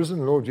of our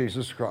risen Lord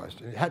Jesus Christ.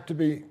 It had to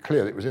be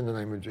clear that it was in the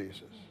name of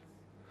Jesus.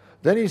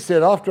 Then he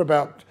said after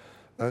about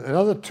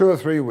another 2 or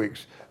 3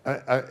 weeks,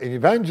 an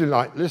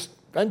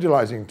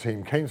evangelizing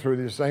team came through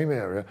this same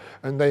area,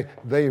 and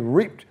they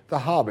reaped the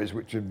harvest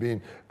which had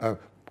been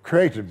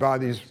created by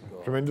these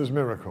tremendous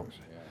miracles.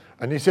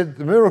 And he said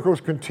the miracles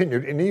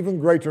continued in even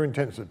greater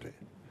intensity.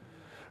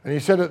 And he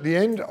said at the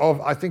end of,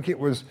 I think it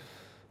was,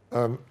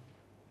 in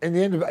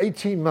the end of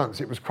 18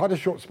 months, it was quite a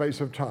short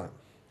space of time.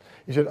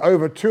 He said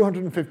over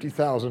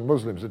 250,000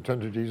 Muslims had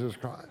turned to Jesus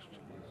Christ.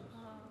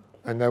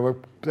 And they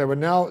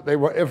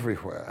were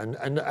everywhere.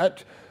 And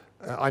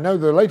I know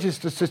the latest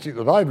statistic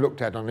that I've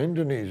looked at on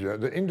Indonesia,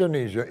 that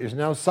Indonesia is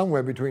now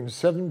somewhere between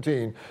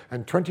 17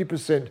 and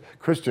 20%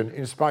 Christian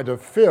in spite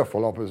of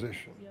fearful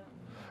opposition. Yeah.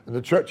 And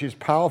the church is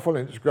powerful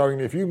and it's growing.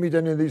 If you meet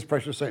any of these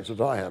precious saints that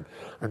I have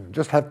and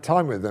just have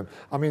time with them,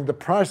 I mean, the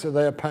price that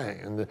they are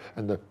paying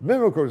and the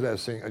miracles they're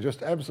seeing are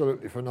just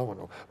absolutely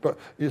phenomenal. But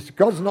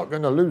God's not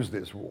going to lose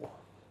this war.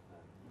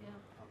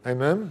 Yeah.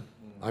 Amen?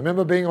 I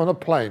remember being on a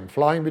plane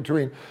flying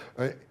between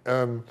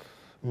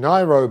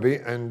Nairobi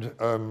and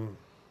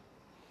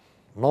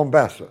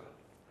Mombasa.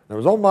 I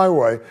was on my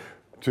way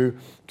to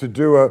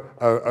do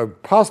a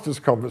pastor's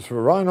conference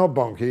for Reinhard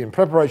Bonnke in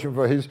preparation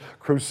for his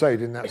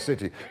crusade in that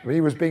city. I mean, he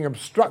was being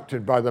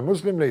obstructed by the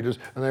Muslim leaders,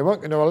 and they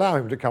weren't going to allow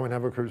him to come and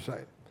have a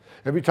crusade.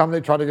 Every time they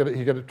tried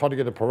to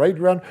get a parade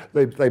round,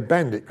 they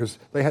banned it because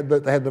they had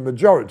the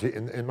majority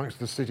amongst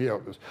the city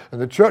elders, and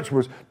the church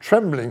was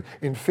trembling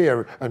in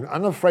fear and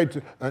afraid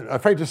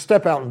to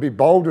step out and be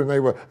bold, and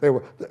they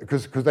were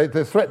because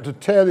they threatened to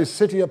tear this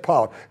city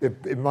apart if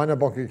Reinhard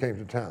Bonnke came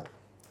to town.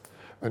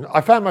 And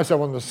I found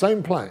myself on the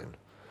same plane,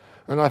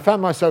 and I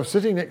found myself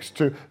sitting next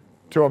to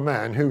a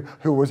man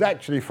who was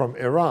actually from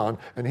Iran,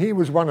 and he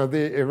was one of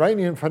the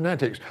Iranian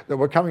fanatics that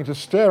were coming to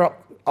stir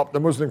up the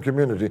Muslim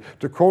community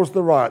to cause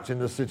the riots in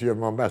the city of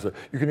Mombasa.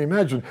 You can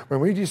imagine,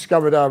 when we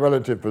discovered our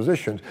relative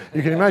positions,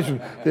 you can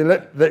imagine the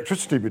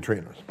electricity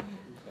between us.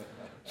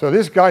 So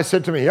this guy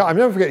said to me, I'll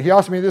never forget, he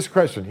asked me this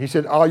question. He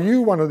said, are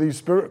you one of these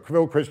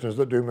spirit-filled Christians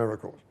that do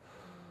miracles?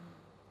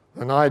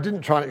 And I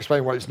didn't try and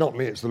explain, well, it's not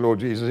me, it's the Lord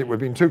Jesus. It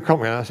would have been too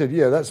common. And I said,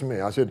 yeah, that's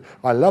me. I said,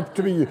 I love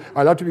to be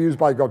used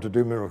by God to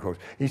do miracles.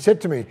 He said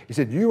to me,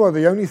 you are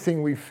the only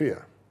thing we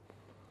fear.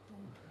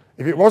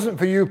 If it wasn't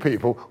for you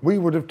people, we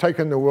would have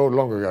taken the world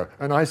long ago.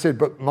 And I said,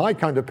 but my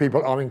kind of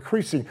people are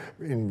increasing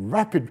in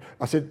rapid.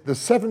 I said, there's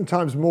 7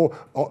 times more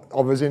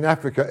of us in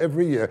Africa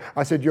every year.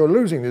 I said, you're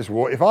losing this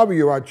war. If I were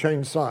you, I'd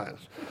change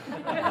sides.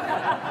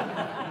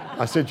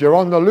 I said, you're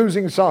on the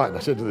losing side, I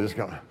said to this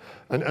guy.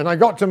 And I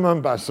got to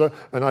Mombasa,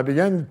 and I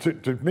began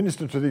to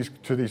minister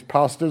to these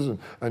pastors,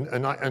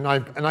 and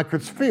I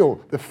could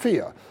feel the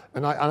fear.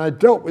 And I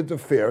dealt with the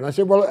fear. And I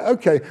said, well,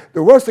 okay,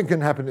 the worst thing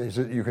can happen is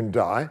that you can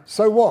die.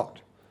 So what?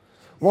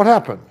 What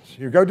happens?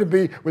 You go to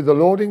be with the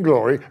Lord in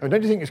glory, and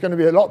don't you think it's going to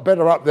be a lot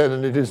better up there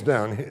than it is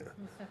down here?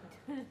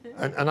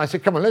 And I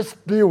said, come on, let's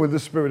deal with the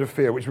spirit of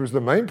fear, which was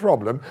the main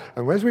problem.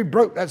 And as we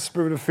broke that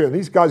spirit of fear,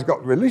 these guys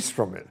got released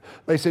from it.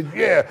 They said,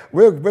 yeah,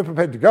 we're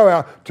prepared to go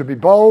out to be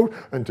bold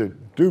and to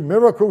do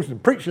miracles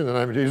and preach in the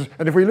name of Jesus.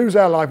 And if we lose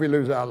our life, we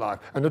lose our life.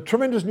 And a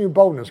tremendous new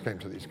boldness came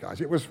to these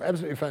guys. It was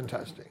absolutely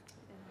fantastic.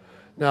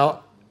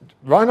 Now,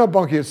 Reinhard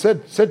Bonnke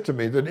had said to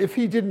me that if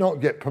he did not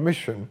get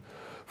permission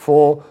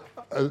for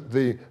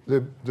the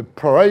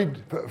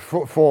parade,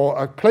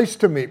 for a place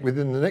to meet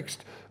within the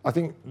next, I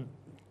think,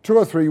 2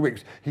 or 3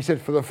 weeks, he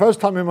said, for the first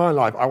time in my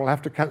life, I will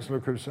have to cancel a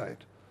crusade.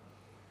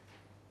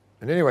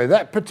 And anyway,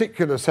 that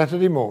particular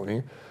Saturday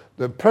morning,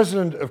 the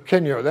president of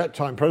Kenya at that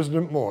time,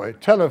 President Moi,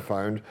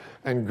 telephoned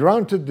and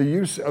granted the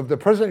use of the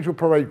presidential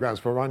parade grounds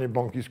for Reinhard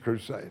Bonnke's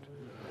crusade.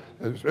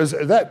 As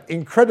that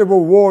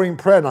incredible warring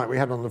prayer night we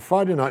had on the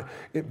Friday night,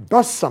 it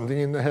bust something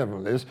in the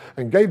heavenlies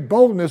and gave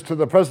boldness to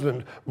the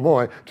President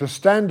Moy to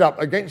stand up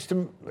against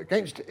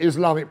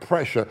Islamic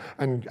pressure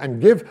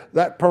and give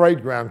that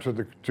parade ground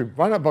to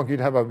Reinhard Bonnke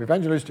to have an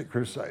evangelistic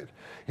crusade.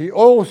 He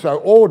also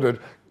ordered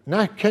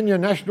Kenya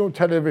National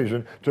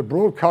Television to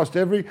broadcast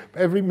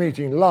every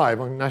meeting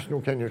live on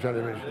National Kenya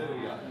Television.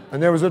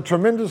 And there was a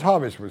tremendous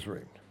harvest was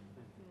reaped.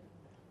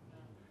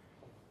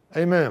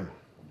 Amen.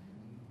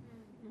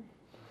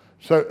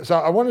 So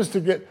I want us to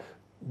get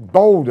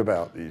bold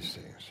about these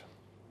things.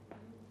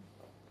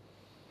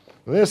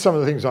 Well, there's some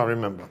of the things I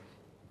remember.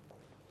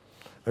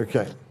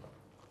 Okay.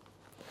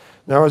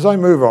 Now, as I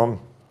move on,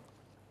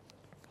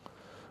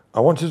 I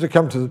wanted to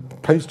come to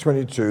page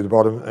 22, the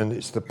bottom, and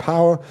it's the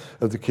power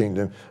of the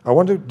kingdom. I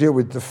want to deal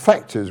with the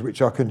factors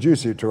which are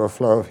conducive to a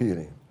flow of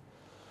healing.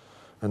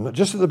 And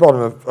just at the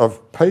bottom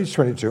of page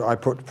 22, I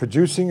put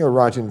producing a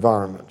right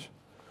environment.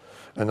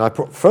 And I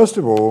put, first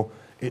of all,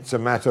 it's a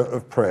matter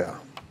of prayer.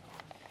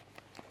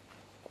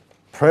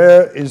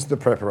 Prayer is the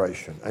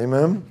preparation.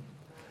 Amen?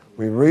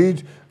 We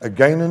read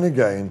again and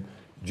again,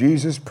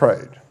 Jesus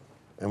prayed.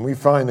 And we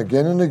find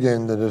again and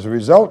again that as a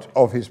result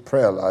of his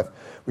prayer life,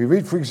 we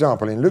read, for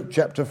example, in Luke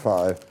chapter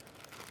 5,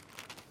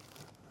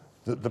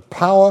 that the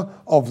power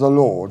of the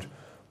Lord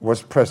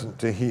was present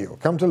to heal.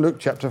 Come to Luke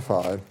chapter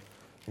 5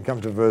 and come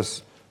to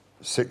verse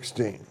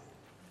 16.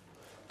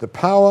 The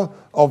power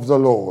of the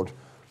Lord.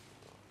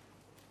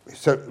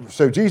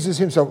 So Jesus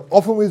himself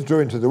often withdrew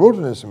into the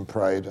wilderness and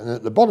prayed, and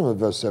at the bottom of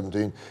verse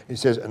 17 it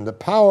says, and the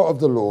power of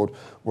the Lord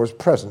was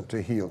present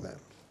to heal them.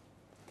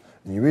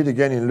 And you read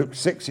again in Luke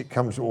 6, it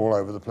comes all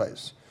over the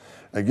place.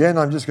 Again,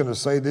 I'm just going to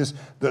say this,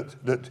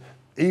 that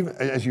even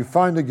as you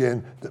find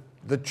again,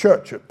 the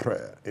church at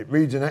prayer, it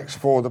reads in Acts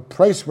 4, the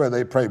place where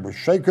they prayed was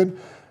shaken,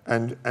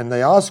 and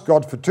they asked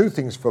God for two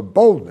things, for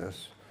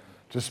boldness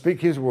to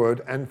speak his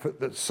word, and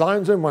that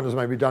signs and wonders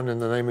may be done in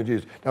the name of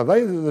Jesus. Now,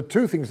 they are the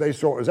two things they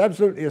saw as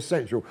absolutely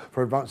essential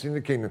for advancing the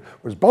kingdom,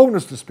 was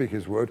boldness to speak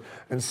his word,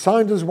 and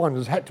signs and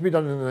wonders had to be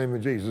done in the name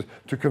of Jesus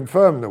to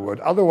confirm the word.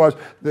 Otherwise,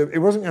 it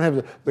wasn't going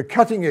to have the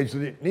cutting edge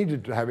that it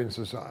needed to have in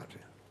society.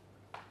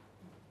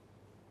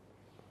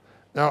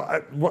 Now,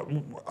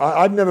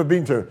 I've never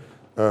been to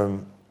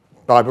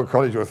Bible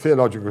college or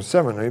theological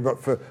seminary,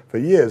 but for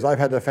years I've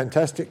had a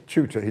fantastic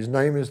tutor. His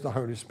name is the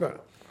Holy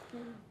Spirit.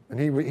 And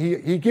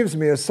he gives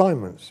me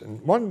assignments.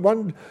 And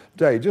one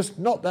day, just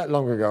not that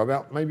long ago,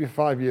 about maybe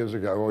 5 years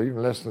ago, or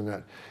even less than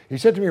that, he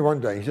said to me one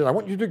day, he said, I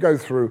want you to go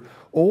through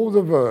all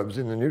the verbs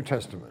in the New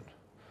Testament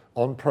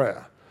on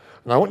prayer.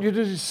 And I want you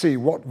to see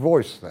what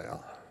voice they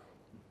are.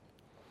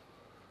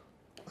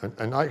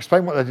 And I'll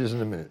explain what that is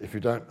in a minute. If you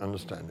don't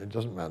understand, it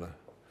doesn't matter.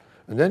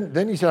 And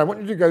then he said, I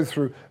want you to go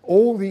through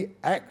all the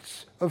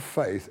acts of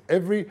faith,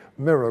 every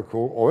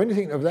miracle or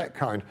anything of that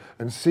kind,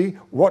 and see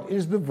what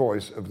is the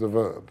voice of the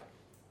verb.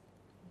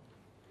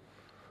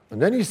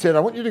 And then he said, I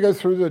want you to go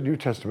through the New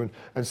Testament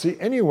and see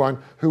anyone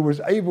who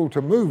was able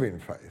to move in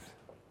faith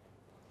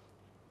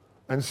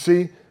and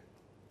see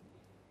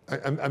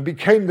and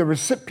became the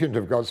recipient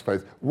of God's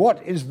faith.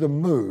 What is the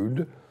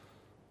mood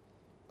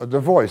of the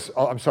voice?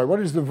 What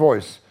is the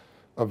voice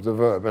of the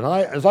verb? And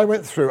as I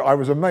went through, I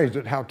was amazed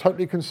at how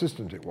totally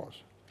consistent it was.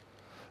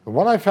 And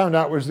what I found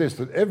out was this,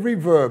 that every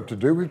verb to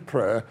do with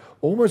prayer,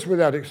 almost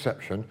without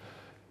exception,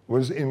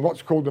 was in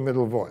what's called the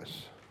middle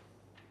voice.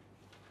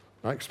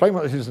 I'll explain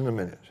what this is in a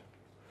minute.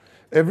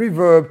 Every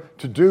verb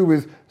to do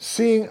with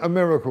seeing a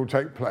miracle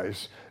take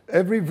place,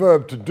 every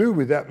verb to do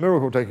with that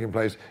miracle taking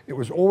place, it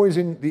was always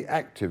in the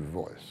active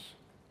voice.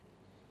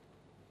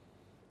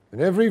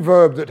 And every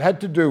verb that had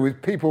to do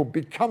with people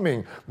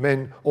becoming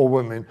men or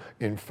women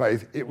in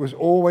faith, it was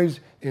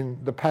always in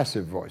the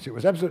passive voice. It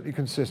was absolutely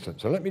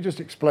consistent. So let me just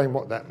explain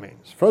what that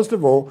means. First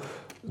of all,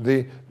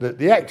 the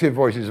active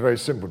voice is very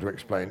simple to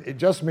explain. It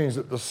just means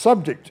that the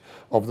subject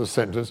of the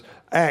sentence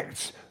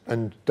acts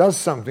and does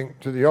something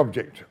to the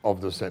object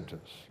of the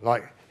sentence.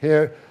 Like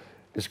here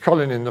is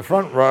Colin in the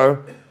front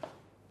row.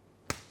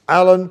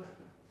 Alan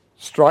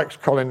strikes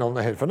Colin on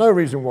the head for no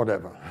reason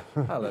whatever.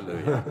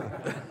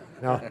 Hallelujah.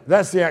 Now,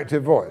 that's the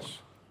active voice.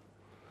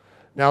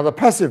 Now, the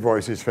passive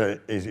voice is fairly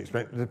easy to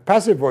explain. The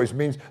passive voice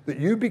means that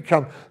you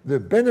become the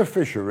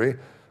beneficiary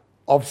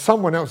of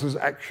someone else's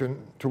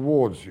action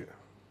towards you.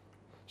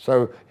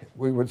 So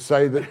we would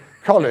say that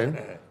Colin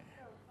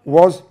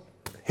was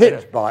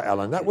hit by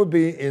Alan. That would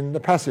be in the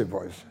passive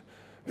voice.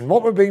 And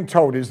what we're being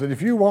told is that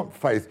if you want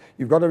faith,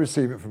 you've got to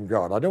receive it from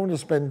God. I don't want to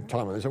spend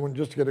time on this. I want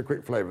just to get a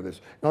quick flavour of this.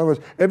 In other words,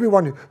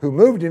 everyone who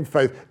moved in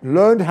faith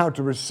learned how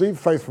to receive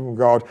faith from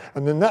God,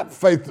 and then that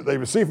faith that they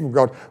received from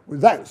God,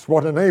 that's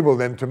what enabled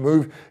them to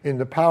move in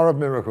the power of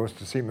miracles,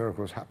 to see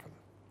miracles happen.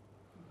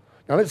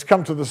 Now let's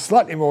come to the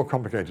slightly more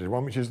complicated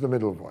one, which is the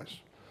middle voice.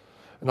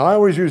 And I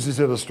always use this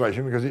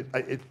illustration because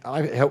it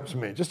helps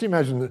me. Just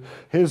imagine that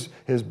here's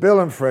Bill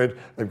and Fred.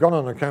 They've gone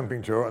on a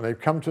camping tour and they've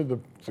come to the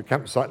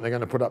campsite and they're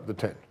going to put up the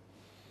tent.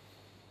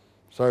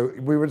 So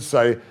we would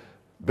say,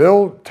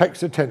 Bill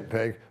takes a tent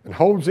peg and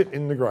holds it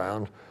in the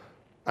ground,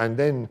 and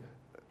then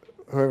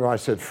whoever I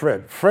said,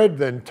 Fred. Fred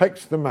then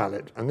takes the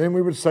mallet, and then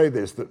we would say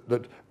this,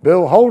 that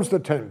Bill holds the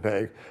tent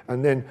peg,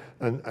 and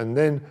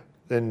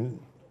then,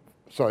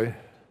 sorry,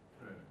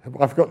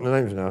 I've forgotten the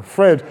names now.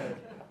 Fred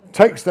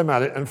takes the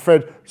mallet, and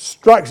Fred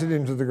strikes it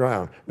into the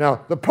ground.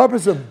 Now, the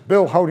purpose of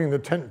Bill holding the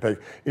tent peg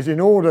is in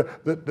order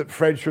that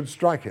Fred should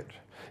strike it.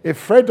 If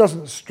Fred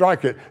doesn't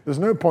strike it, there's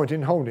no point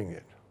in holding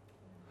it.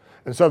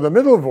 And so the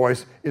middle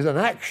voice is an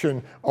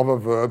action of a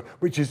verb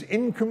which is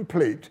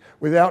incomplete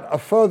without a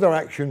further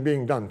action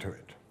being done to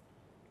it.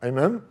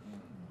 Amen?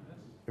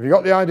 Have you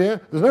got the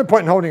idea? There's no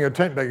point in holding a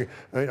tent peg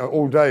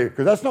all day,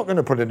 because that's not going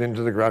to put it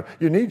into the ground.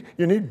 You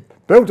need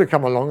Bill to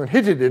come along and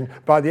hit it in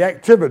by the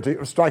activity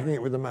of striking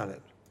it with the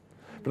mallet.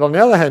 But on the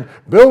other hand,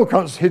 Bill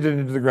can't hit it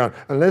into the ground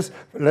unless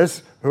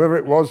whoever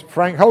it was,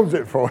 Frank, holds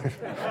it for him.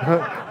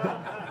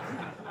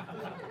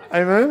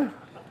 Amen?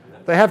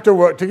 They have to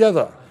work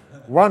together.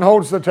 One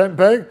holds the tent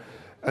peg,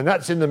 and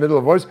that's in the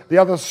middle voice. The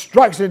other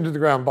strikes it into the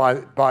ground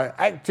by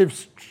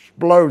active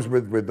blows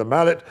with the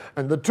mallet,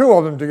 and the two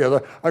of them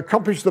together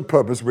accomplish the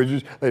purpose, which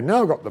is they've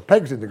now got the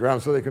pegs in the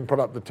ground so they can put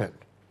up the tent.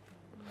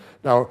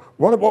 Now,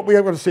 what we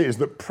are going to see is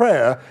that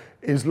prayer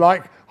is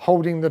like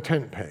holding the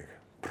tent peg.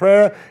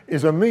 Prayer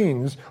is a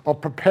means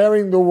of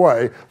preparing the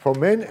way for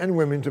men and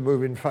women to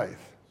move in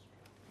faith.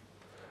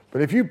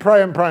 But if you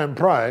pray and pray and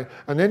pray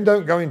and then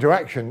don't go into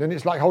action, then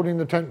it's like holding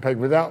the tent peg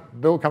without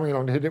Bill coming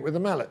along to hit it with a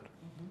mallet.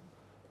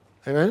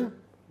 Amen?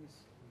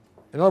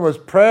 In other words,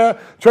 prayer,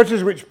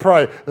 churches which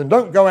pray and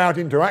don't go out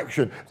into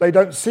action, they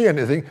don't see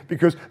anything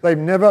because they've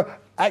never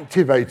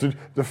activated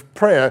the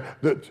prayer,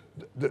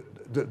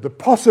 the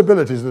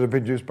possibilities that are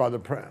produced by the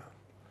prayer.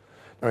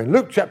 Now in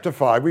Luke chapter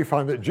 5, we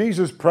find that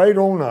Jesus prayed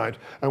all night,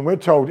 and we're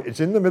told, it's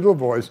in the middle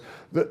voice,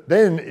 that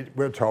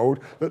we're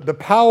told that the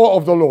power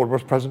of the Lord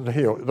was present to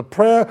heal. The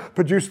prayer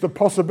produced the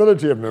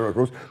possibility of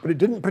miracles, but it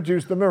didn't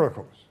produce the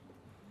miracles.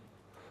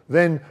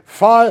 Then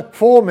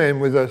four men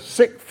with a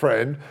sick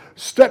friend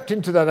stepped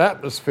into that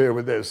atmosphere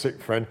with their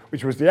sick friend,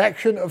 which was the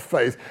action of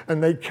faith,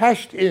 and they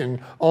cashed in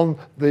on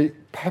the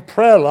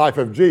prayer life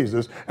of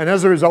Jesus, and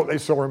as a result they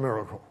saw a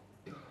miracle.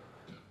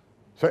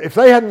 So if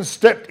they hadn't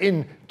stepped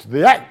into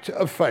the act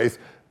of faith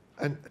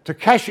and to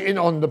cash in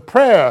on the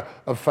prayer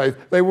of faith,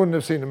 they wouldn't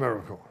have seen a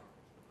miracle.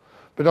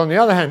 But on the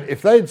other hand,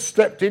 if they'd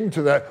stepped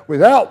into that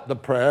without the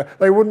prayer,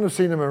 they wouldn't have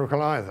seen a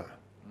miracle either.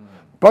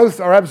 Both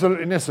are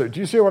absolutely necessary. Do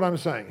you see what I'm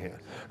saying here?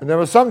 And there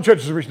are some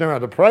churches which know how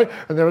to pray,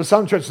 and there are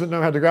some churches that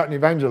know how to go out and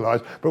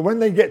evangelize, but when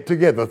they get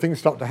together, things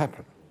start to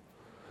happen.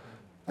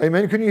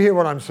 Amen? Can you hear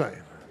what I'm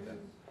saying?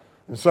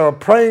 And so a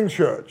praying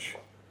church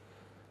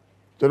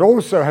that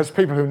also has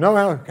people who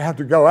know how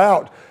to go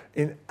out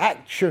in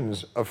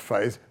actions of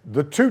faith,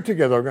 the two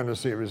together are going to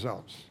see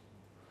results.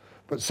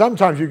 But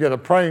sometimes you get a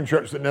praying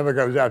church that never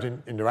goes out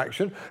into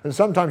action, and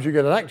sometimes you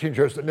get an acting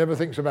church that never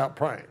thinks about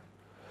praying.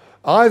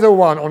 Either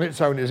one on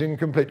its own is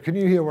incomplete. Can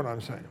you hear what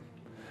I'm saying?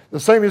 The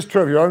same is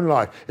true of your own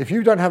life. If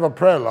you don't have a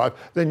prayer life,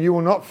 then you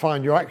will not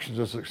find your actions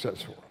are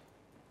successful.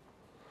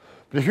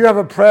 But if you have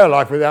a prayer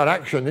life without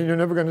action, then you're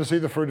never going to see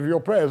the fruit of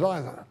your prayers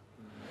either.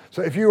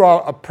 So if you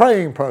are a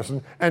praying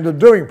person and a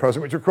doing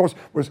person, which of course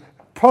was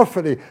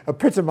perfectly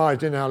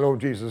epitomized in our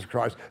Lord Jesus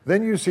Christ,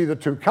 then you see the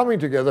two coming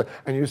together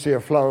and you see a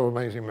flow of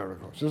amazing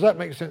miracles. Does that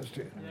make sense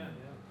to you? Yeah.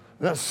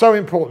 That's so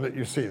important that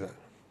you see that.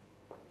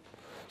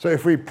 So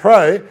if we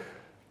pray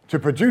to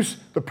produce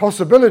the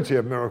possibility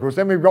of miracles,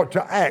 then we've got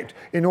to act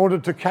in order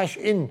to cash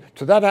in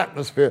to that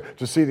atmosphere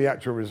to see the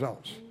actual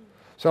results.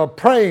 So a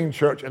praying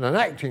church and an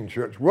acting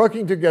church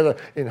working together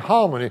in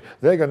harmony,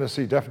 they're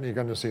definitely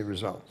going to see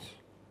results.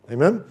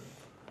 Amen?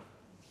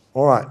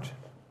 All right.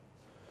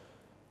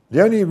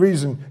 The only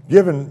reason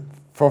given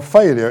for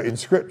failure in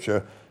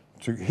Scripture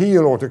to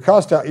heal or to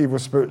cast out evil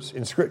spirits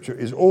in Scripture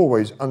is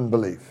always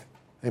unbelief.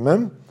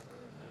 Amen?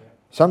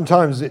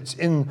 Sometimes it's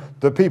in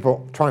the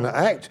people trying to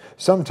act.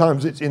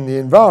 Sometimes it's in the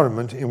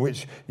environment in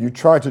which you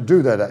try to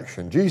do that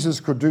action. Jesus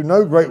could do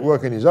no great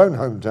work in his own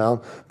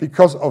hometown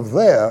because of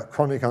their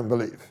chronic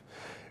unbelief.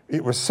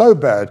 It was so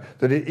bad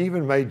that it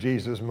even made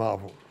Jesus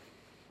marvel.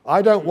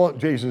 I don't want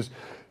Jesus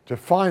to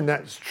find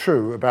that's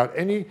true about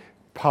any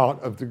part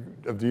of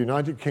the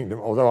United Kingdom,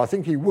 although I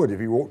think he would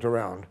if he walked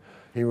around.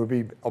 He would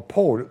be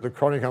appalled at the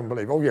chronic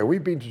unbelief. Oh yeah,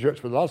 we've been to church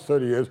for the last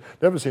 30 years,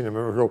 never seen a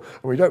miracle,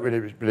 and we don't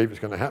really believe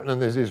it's going to happen.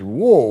 And there's this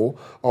wall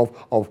of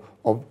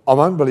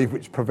unbelief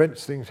which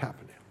prevents things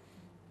happening.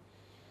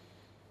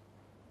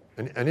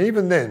 And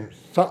even then,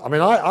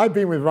 I've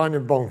been with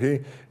Reinhard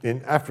Bonnke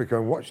in Africa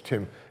and watched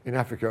him in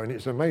Africa, and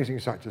it's an amazing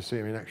sight to see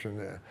him in action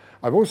there.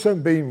 I've also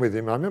been with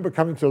him. I remember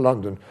coming to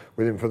London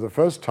with him for the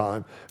first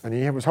time, and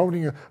he was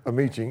holding a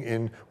meeting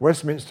in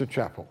Westminster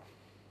Chapel.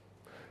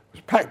 It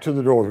was packed to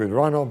the doors with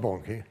Reinhard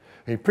Bonnke.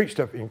 He preached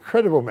an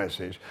incredible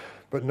message,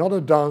 but not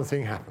a darn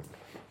thing happened.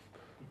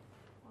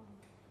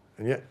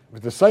 And yet,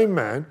 with the same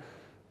man,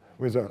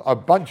 with a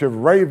bunch of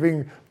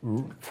raving,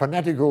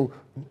 fanatical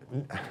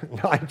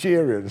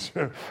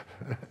Nigerians,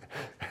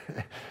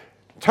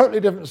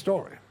 totally different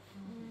story.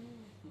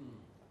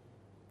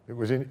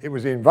 It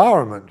was the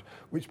environment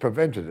which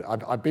prevented it.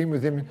 I've been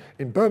with him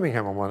in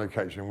Birmingham on one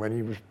occasion when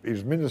he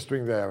was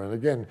ministering there, and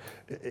again,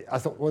 I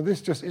thought, well, this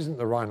just isn't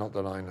the Reinhold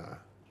that I know.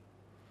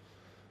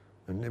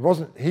 And it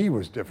wasn't he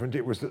was different,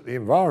 it was that the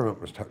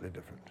environment was totally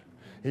different.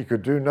 He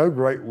could do no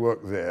great work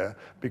there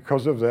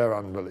because of their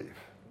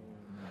unbelief.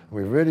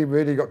 We've really,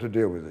 really got to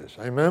deal with this.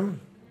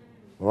 Amen?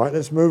 All right,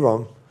 let's move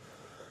on.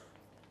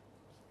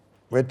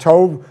 We're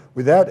told,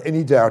 without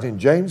any doubt, in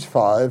James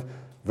 5,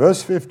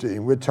 verse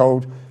 15, we're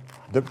told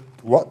that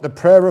what the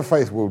prayer of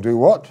faith will do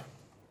what?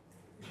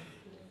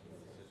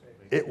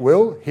 It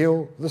will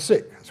heal the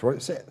sick. That's what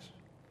it says.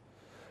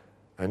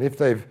 And if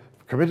they've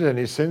committed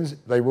any sins,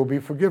 they will be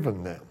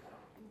forgiven them.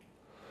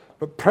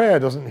 But prayer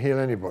doesn't heal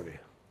anybody.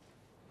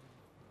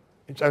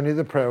 It's only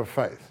the prayer of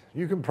faith.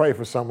 You can pray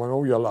for someone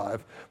all your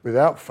life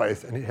without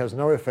faith, and it has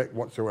no effect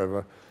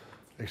whatsoever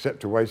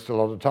except to waste a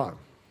lot of time.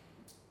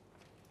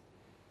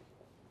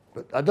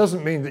 But that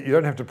doesn't mean that you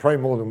don't have to pray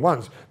more than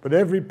once, but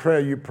every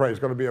prayer you pray has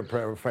got to be a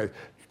prayer of faith.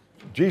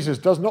 Jesus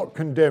does not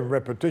condemn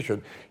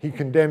repetition. He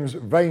condemns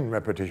vain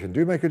repetition.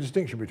 Do make a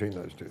distinction between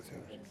those two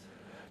things.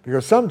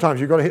 Because sometimes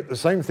you've got to hit the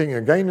same thing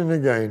again and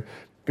again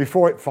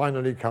before it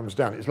finally comes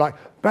down. It's like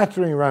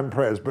battering around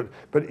prayers, but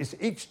it's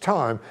each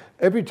time,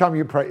 every time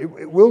you pray,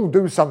 it will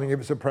do something if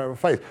it's a prayer of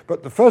faith.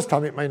 But the first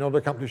time it may not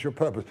accomplish your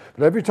purpose.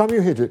 But every time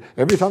you hit it,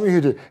 every time you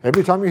hit it,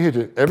 every time you hit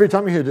it, every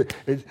time you hit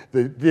it,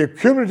 the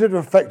accumulative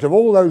effect of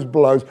all those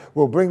blows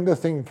will bring the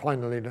thing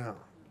finally down.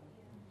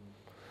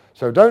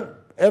 So don't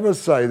ever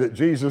say that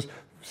Jesus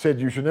said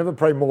you should never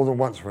pray more than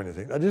once for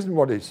anything. That isn't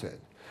what he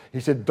said. He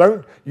said,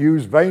 don't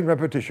use vain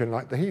repetition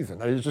like the heathen.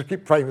 That is, just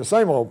keep praying the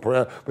same old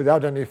prayer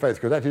without any faith,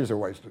 because that is a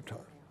waste of time.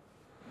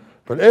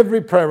 But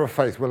every prayer of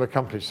faith will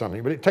accomplish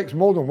something. But it takes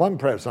more than one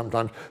prayer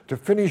sometimes to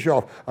finish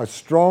off a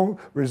strong,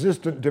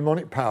 resistant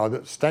demonic power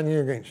that's standing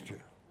against you.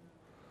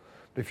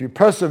 If you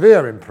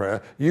persevere in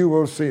prayer, you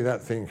will see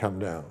that thing come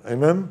down.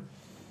 Amen?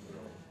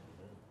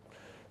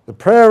 The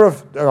prayer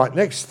of, all right,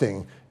 next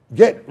thing,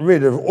 get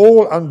rid of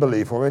all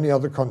unbelief or any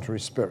other contrary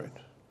spirit.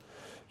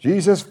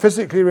 Jesus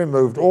physically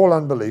removed all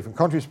unbelief and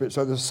contrary spirit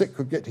so the sick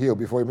could get healed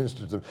before he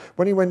ministered to them.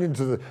 When he went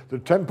into the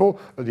temple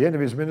at the end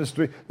of his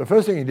ministry, the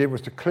first thing he did was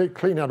to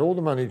clean out all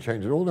the money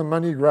changers, all the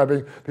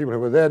money-grabbing people who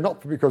were there,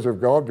 not because of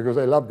God, because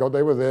they loved God.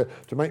 They were there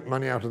to make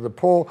money out of the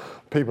poor,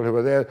 people who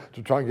were there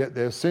to try and get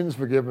their sins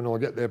forgiven or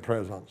get their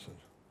prayers answered.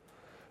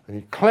 And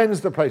he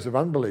cleansed the place of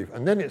unbelief.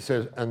 And then it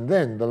says, and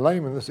then the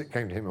lame and the sick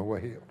came to him and were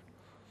healed.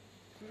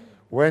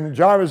 When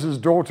Jairus'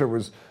 daughter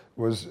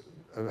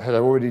had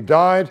already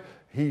died,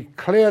 he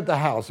cleared the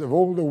house of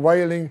all the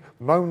wailing,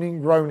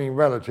 moaning, groaning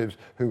relatives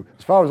who,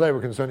 as far as they were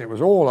concerned, it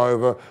was all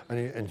over,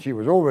 and she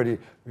was already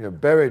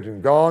buried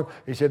and gone.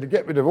 He said, to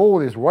get rid of all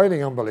this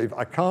wailing unbelief,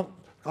 I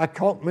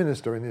can't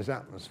minister in this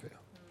atmosphere.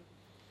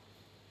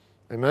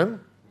 Amen?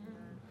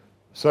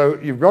 So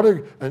you've got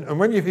to, and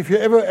when if you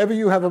ever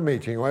you have a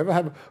meeting, or ever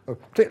have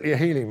particularly a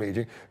healing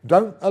meeting,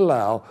 don't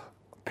allow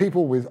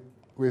people with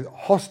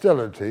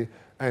hostility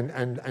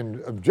and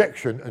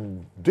objection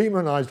and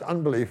demonized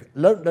unbelief,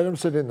 don't let them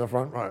sit in the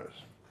front rows.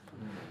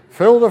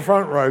 Fill the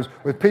front rows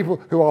with people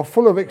who are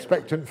full of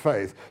expectant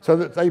faith so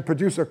that they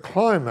produce a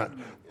climate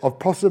of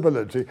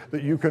possibility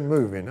that you can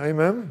move in.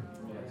 Amen?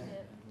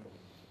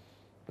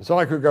 So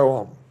I could go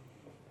on.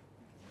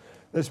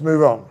 Let's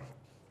move on.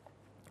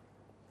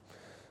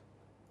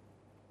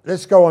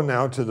 Let's go on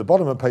now to the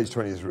bottom of page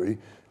 23,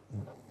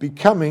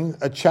 becoming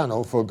a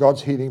channel for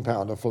God's healing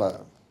power to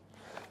flow.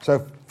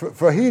 So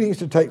for healings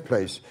to take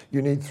place,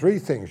 you need three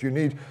things. You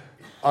need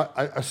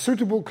a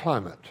suitable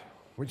climate,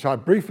 which I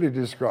briefly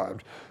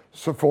described,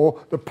 so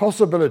for the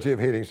possibility of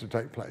healings to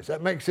take place.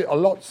 That makes it a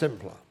lot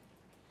simpler,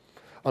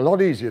 a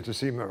lot easier to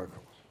see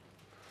miracles.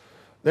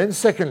 Then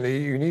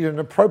secondly, you need an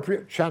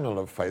appropriate channel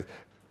of faith.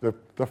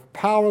 The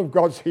power of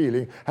God's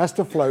healing has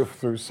to flow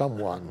through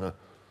someone.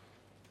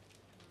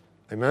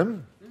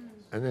 Amen?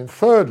 And then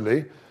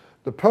thirdly,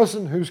 the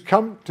person who's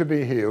come to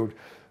be healed,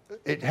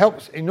 it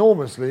helps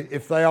enormously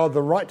if they are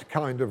the right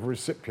kind of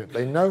recipient.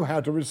 They know how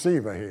to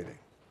receive a healing.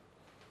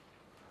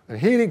 And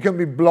healing can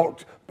be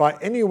blocked by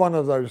any one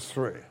of those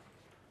three.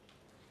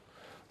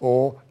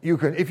 Or you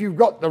can, if you've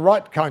got the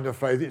right kind of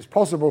faith, it's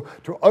possible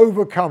to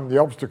overcome the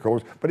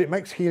obstacles, but it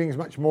makes healings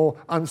much more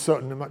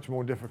uncertain and much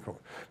more difficult.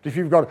 But if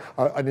you've got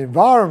an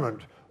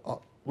environment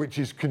which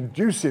is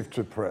conducive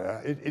to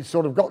prayer, it's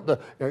sort of got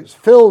it's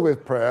filled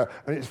with prayer,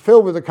 and it's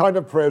filled with the kind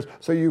of prayers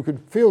so you can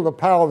feel the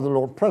power of the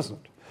Lord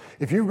present.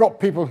 If you've got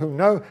people who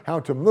know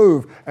how to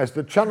move as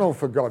the channel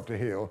for God to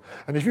heal,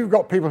 and if you've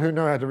got people who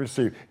know how to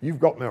receive, you've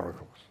got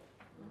miracles.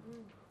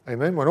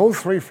 Amen? When all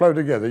three flow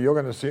together, you're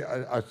going to see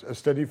a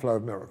steady flow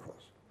of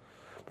miracles.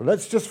 But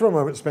let's just for a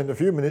moment spend a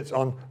few minutes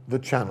on the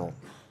channel.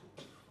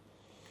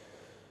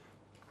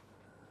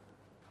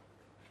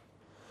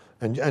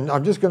 And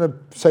I'm just going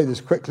to say this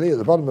quickly at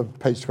the bottom of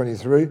page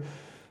 23.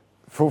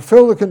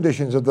 Fulfill the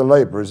conditions of the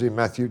laborers in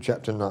Matthew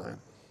chapter 9.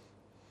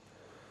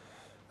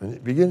 And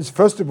it begins,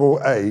 first of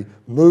all,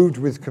 moved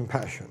with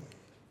compassion.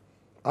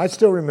 I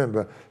still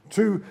remember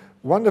two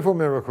wonderful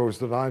miracles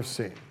that I've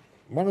seen.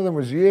 One of them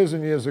was years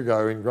and years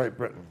ago in Great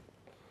Britain.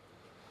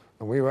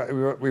 And we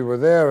were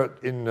there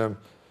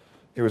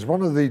it was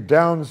one of the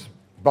Downs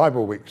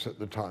Bible weeks at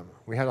the time.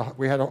 We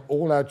had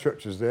all our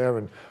churches there,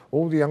 and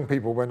all the young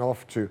people went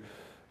off to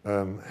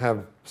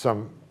have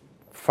some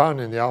fun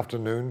in the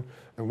afternoon.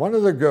 And one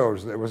of the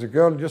girls, there was a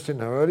girl just in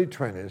her early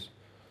 20s,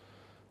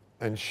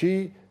 and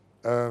she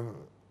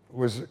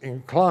was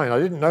inclined, I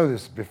didn't know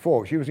this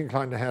before, she was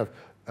inclined to have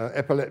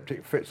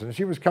epileptic fits. And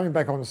she was coming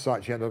back on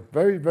site. She had a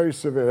very, very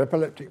severe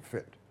epileptic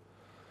fit,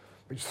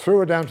 which threw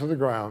her down to the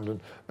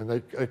ground. And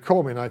they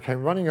called me, and I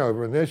came running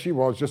over, and there she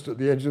was, just at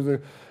the edge of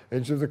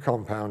the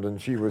compound.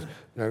 And she was,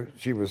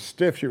 she was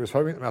stiff. She was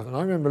foaming at the mouth. And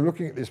I remember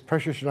looking at this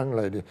precious young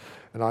lady,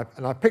 and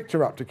I picked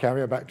her up to carry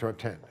her back to her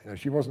tent.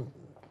 She wasn't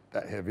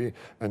that heavy.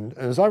 And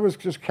as I was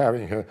just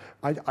carrying her,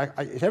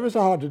 it's ever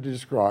so hard to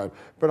describe,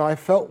 but I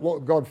felt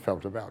what God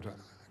felt about her,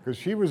 because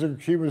she was,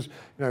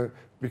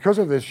 because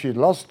of this, she'd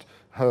lost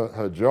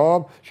her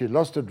job, she'd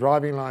lost her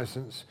driving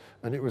license,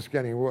 and it was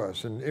getting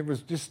worse, and it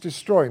was just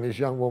destroying this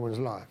young woman's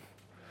life.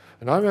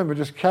 And I remember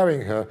just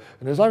carrying her,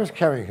 and as I was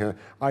carrying her,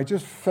 I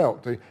just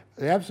felt the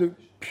absolute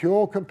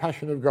pure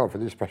compassion of God for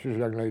this precious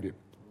young lady.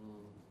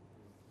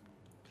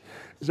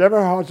 It's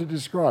ever hard to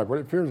describe what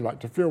it feels like,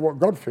 to feel what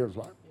God feels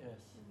like.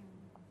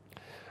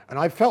 Yes. And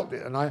I felt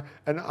it, and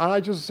I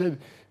just said,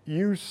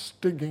 "You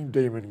stinking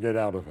demon, get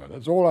out of her."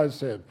 That's all I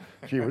said.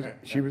 She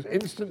was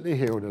instantly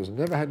healed. Has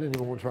never had any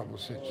more trouble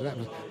since.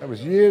 That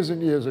was years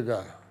and years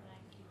ago.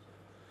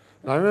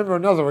 And I remember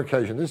another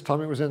occasion. This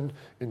time it was in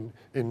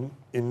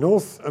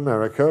North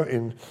America,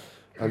 in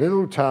a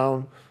little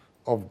town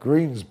of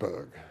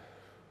Greensburg.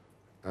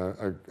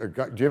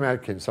 Jim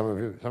Adkins. Some of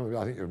you,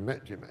 I think, have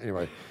met Jim.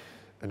 Anyway,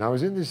 and I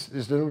was in this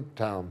little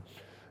town.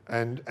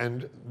 And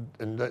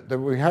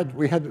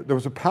there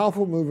was a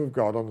powerful move of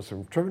God on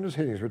some tremendous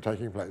healings were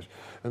taking place.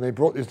 And they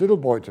brought this little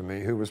boy to me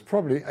who was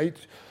probably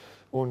 8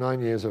 or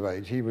 9 years of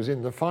age. He was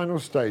in the final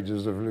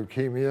stages of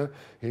leukemia.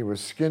 He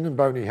was skin and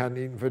bone. He hadn't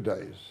eaten for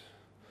days.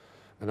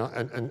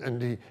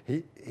 And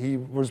he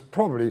was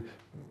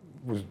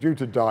due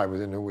to die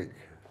within a week.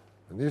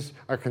 And this,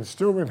 I can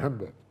still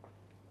remember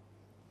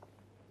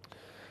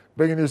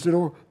bringing this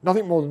little,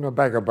 nothing more than a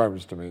bag of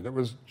bones to me that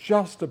was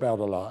just about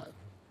alive.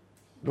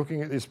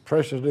 Looking at this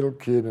precious little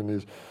kid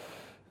and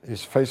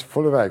his face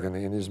full of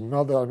agony, and his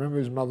mother, I remember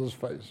his mother's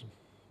face.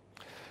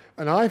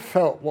 And I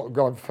felt what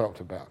God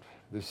felt about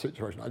this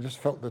situation. I just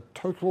felt the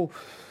total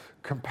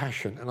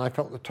compassion, and I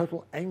felt the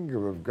total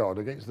anger of God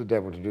against the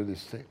devil to do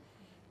this thing.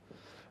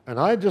 And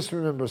I just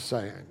remember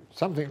saying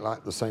something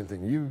like the same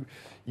thing.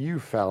 You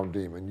foul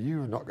demon,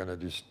 you're not going to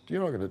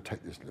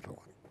take this little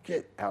one.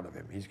 Get out of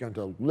him. He's going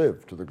to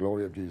live to the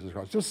glory of Jesus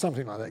Christ. Just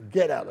something like that.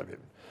 Get out of him.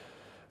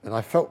 And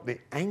I felt the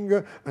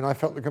anger and I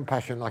felt the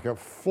compassion like a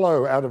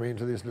flow out of me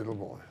into this little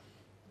boy.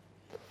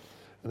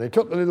 And they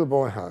took the little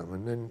boy home,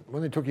 and then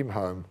when they took him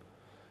home,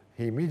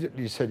 he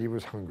immediately said he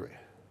was hungry.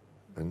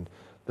 And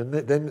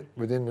then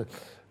within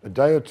a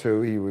day or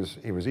two, he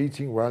was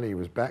eating well, he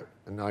was back,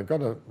 and I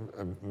got a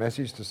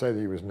message to say that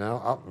he was now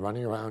up,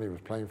 running around, he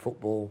was playing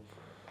football,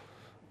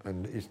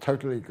 and he's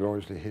totally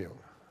gloriously healed.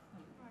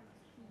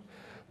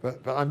 But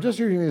I'm just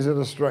using these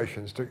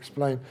illustrations to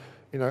explain,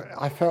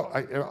 I thought,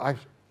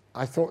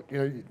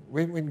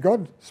 when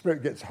God's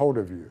Spirit gets hold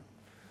of you,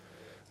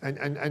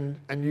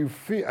 and you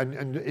feel,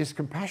 and His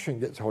compassion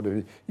gets hold of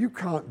you, you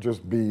can't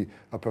just be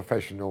a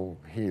professional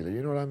healer.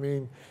 You know what I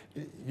mean?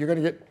 You're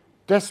going to get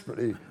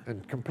desperately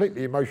and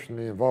completely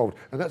emotionally involved,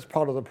 and that's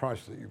part of the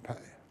price that you pay.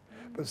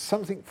 But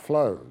something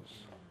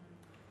flows.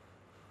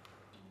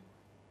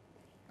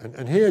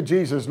 And here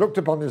Jesus looked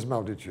upon this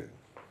multitude,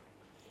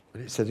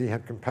 and it said He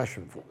had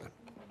compassion for them.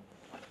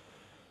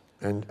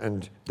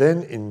 And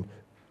then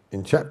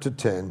in chapter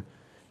 10,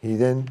 He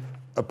then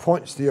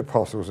appoints the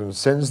apostles and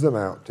sends them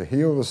out to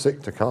heal the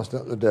sick, to cast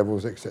out the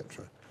devils,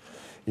 etc.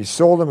 He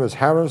saw them as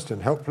harassed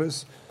and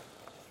helpless,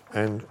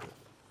 and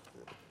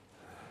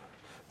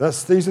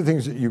these are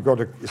things that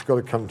it's got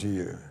to come to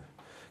you.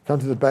 Come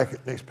to the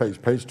back, next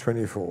page, page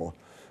 24,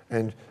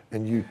 and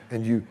you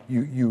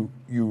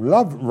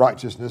love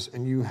righteousness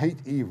and you hate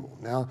evil.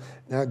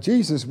 Now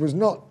Jesus was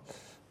not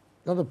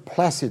a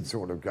placid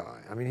sort of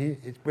guy. I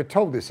mean, we're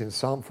told this in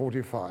Psalm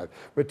 45.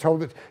 We're told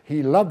that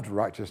He loved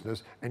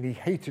righteousness and He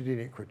hated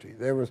iniquity.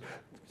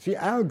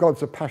 Our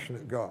God's a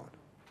passionate God.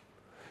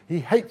 He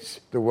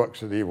hates the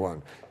works of the evil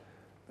one.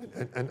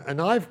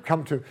 And I've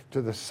come to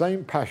the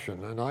same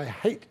passion, and I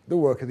hate the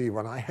work of the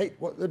evil one. I hate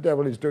what the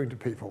devil is doing to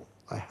people.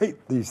 I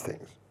hate these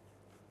things.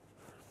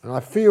 And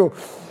I feel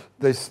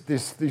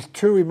these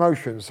two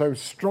emotions so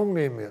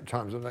strongly in me at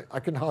times, and I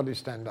can hardly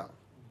stand up.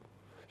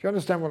 Do you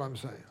understand what I'm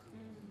saying?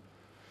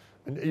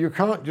 And you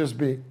can't just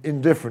be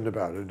indifferent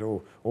about it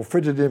or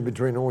fit it in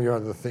between all your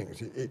other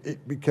things.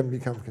 It can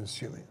become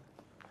consuming.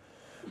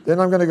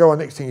 Then I'm going to go on.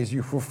 Next thing is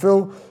you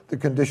fulfill the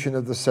condition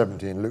of the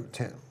 70 in Luke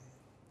 10.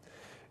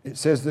 It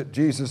says that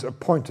Jesus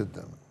appointed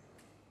them.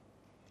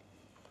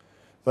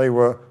 They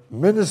were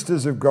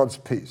ministers of God's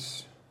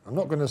peace. I'm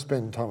not going to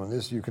spend time on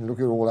this. You can look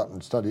it all up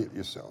and study it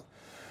yourself.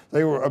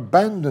 They were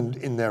abandoned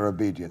in their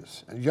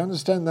obedience. And do you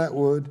understand that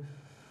word?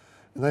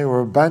 And they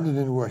were abandoned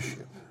in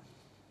worship.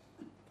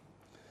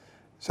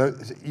 So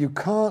you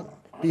can't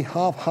be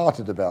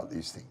half-hearted about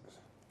these things.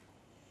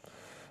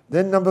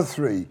 Then number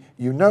 3,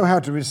 you know how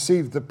to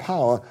receive the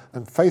power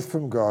and faith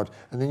from God,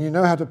 and then you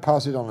know how to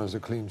pass it on as a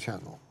clean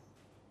channel.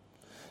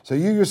 So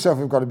you yourself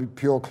have got to be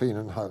pure, clean,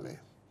 and holy.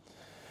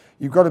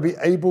 You've got to be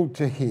able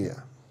to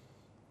hear.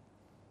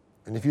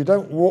 And if you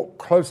don't walk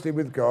closely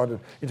with God and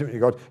intimately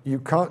with God, you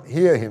can't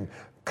hear him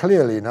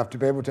clearly enough to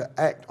be able to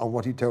act on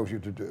what he tells you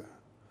to do.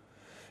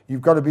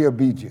 You've got to be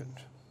obedient.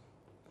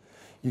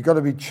 You've got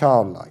to be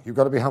childlike. You've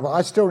got to be humble.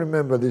 I still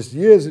remember this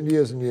years and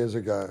years and years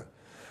ago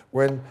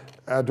when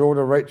our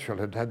daughter Rachel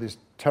had had this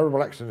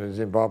terrible accident in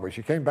Zimbabwe.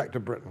 She came back to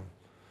Britain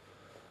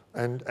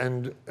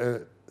and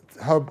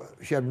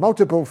she had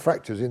multiple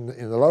fractures in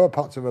the lower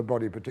parts of her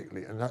body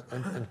particularly,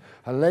 and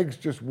her legs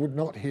just would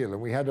not heal.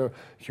 And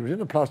she was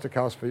in a plaster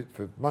cast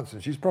for months,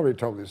 and she's probably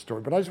told this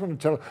story, but I just want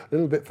to tell a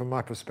little bit from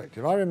my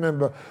perspective. I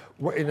remember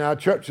in our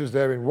churches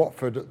there in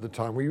Watford at the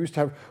time, we used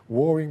to have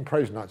warring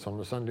praise nights on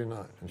the Sunday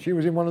night, and she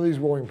was in one of these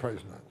warring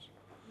praise nights.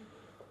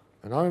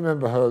 And I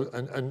remember her,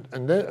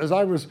 and then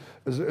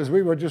as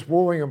we were just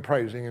warring and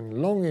praising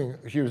and longing,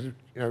 she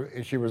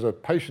was a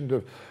patient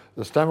of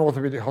the Stammer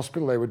Orthopedic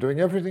Hospital. They were doing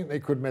everything they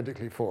could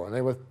medically for, and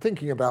they were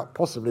thinking about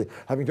possibly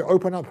having to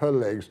open up her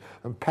legs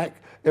and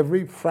pack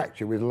every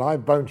fracture with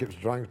live bone chips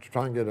to try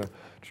and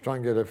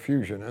get a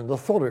fusion. And the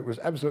thought of it was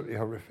absolutely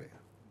horrific.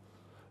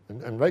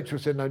 And Rachel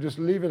said, "No, just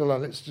leave it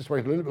alone. Let's just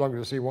wait a little bit longer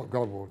to see what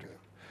God will do."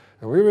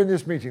 And we were in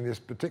this meeting this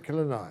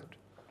particular night,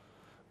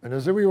 and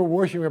as we were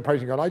worshiping and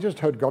praising God, I just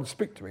heard God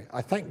speak to me.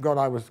 I thank God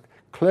I was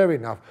clear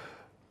enough,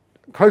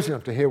 close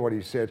enough to hear what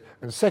he said.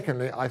 And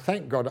secondly, I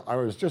thank God I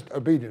was just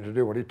obedient to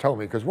do what he told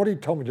me, because what he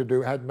told me to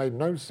do had made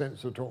no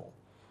sense at all.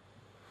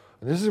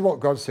 And this is what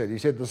God said. He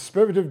said, the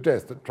spirit of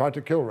death that tried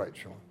to kill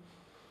Rachel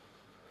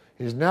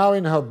is now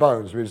in her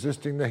bones,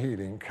 resisting the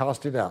healing.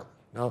 Cast it out.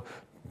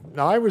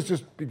 Now I was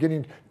just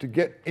beginning to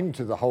get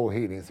into the whole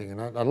healing thing,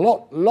 and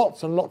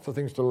lots and lots of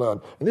things to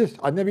learn. And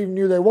I never even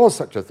knew there was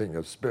such a thing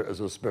as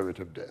a spirit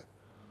of death.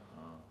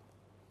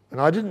 And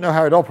I didn't know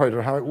how it operated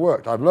or how it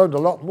worked. I've learned a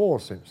lot more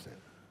since then.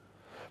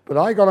 But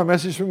I got a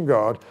message from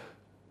God,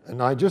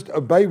 and I just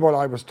obeyed what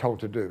I was told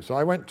to do. So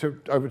I went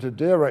over to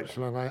dear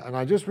Rachel, and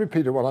I just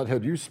repeated what I'd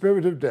heard. You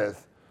spirit of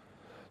death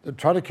that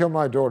tried to kill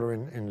my daughter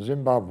in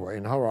Zimbabwe,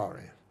 in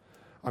Harare,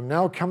 I'm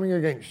now coming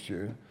against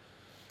you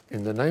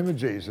in the name of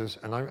Jesus,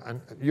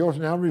 and you're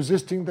now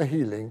resisting the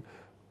healing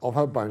of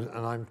her bones,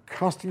 and I'm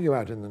casting you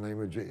out in the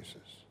name of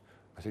Jesus.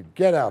 I said,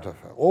 get out of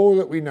her. All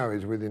that we know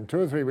is within 2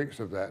 or 3 weeks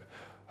of that,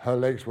 her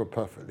legs were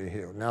perfectly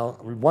healed. Now,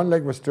 one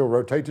leg was still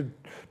rotated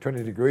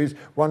 20 degrees.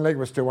 One leg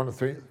was still 1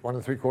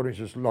 3/4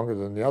 inches longer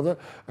than the other.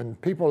 And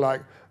people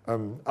like,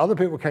 other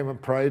people came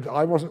and prayed.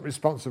 I wasn't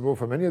responsible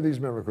for many of these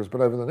miracles, but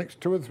over the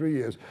next 2 or 3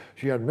 years,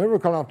 she had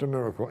miracle after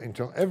miracle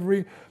until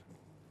every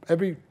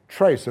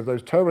trace of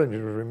those terrible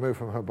injuries was removed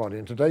from her body.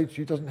 And today,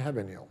 she doesn't have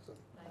any of them.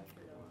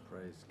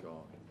 Praise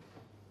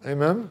God.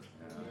 Amen?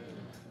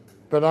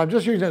 But I'm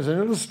just using it as an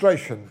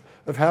illustration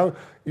of how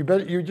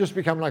you just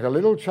become like a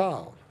little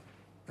child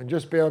and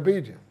just be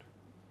obedient.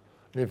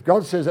 And if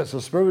God says that's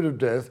the spirit of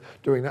death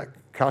doing that,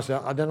 cast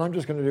out, then I'm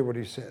just going to do what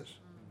he says.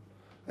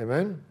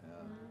 Amen?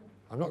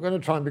 I'm not going to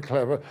try and be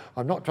clever.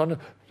 I'm not trying to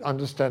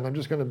understand. I'm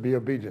just going to be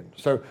obedient.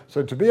 So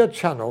to be a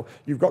channel,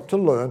 you've got to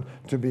learn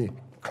to be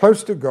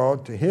close to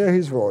God, to hear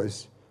his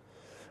voice,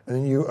 and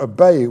then you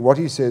obey what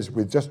he says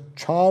with just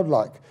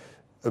childlike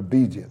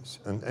obedience.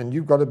 And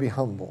you've got to be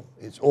humble.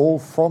 It's all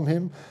from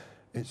him.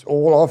 It's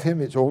all of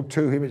him. It's all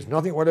to him. It's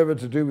nothing whatever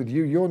to do with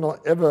you. You're not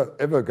ever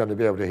going to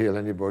be able to heal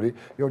anybody.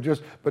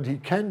 But he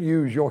can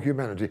use your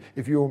humanity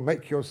if you'll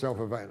make yourself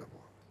available.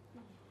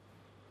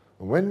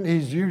 And when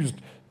he's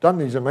done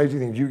these amazing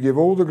things, you give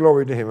all the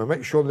glory to him and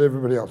make sure that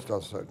everybody else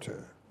does so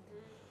too.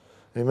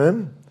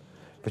 Amen?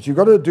 But you've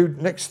got to do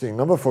next thing,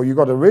 number 4, you've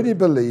got to really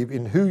believe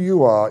in who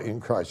you are in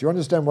Christ. You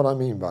understand what I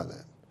mean by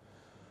that?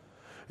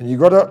 And you've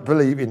got to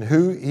believe in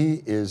who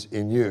he is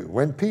in you.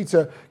 When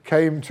Peter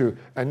came to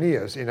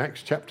Aeneas in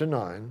Acts chapter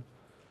 9,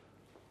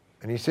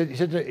 and he said,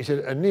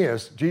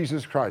 Aeneas,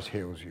 Jesus Christ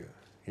heals you.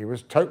 He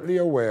was totally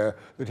aware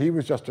that he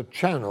was just a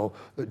channel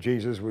that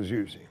Jesus was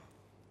using.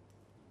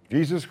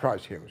 Jesus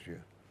Christ heals you.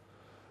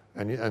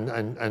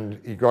 And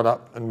he got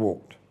up and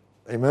walked.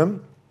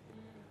 Amen?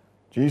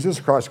 Jesus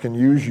Christ can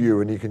use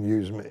you and he can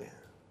use me.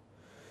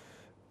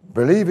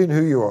 Believe in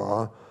who you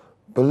are.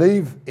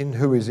 Believe in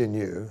who is in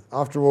you.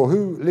 After all,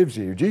 who lives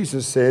in you?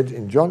 Jesus said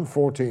in John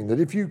 14 that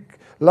if you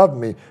love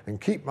me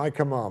and keep my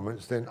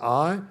commandments, then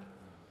I,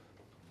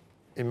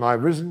 in my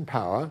risen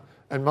power,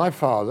 and my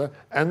Father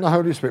and the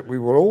Holy Spirit, we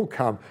will all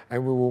come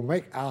and we will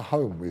make our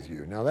home with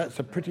you. Now that's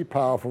a pretty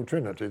powerful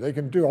Trinity. They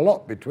can do a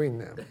lot between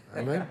them.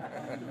 Amen?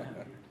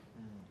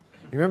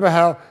 You remember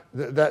how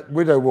that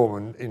widow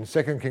woman in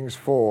 2 Kings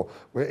 4,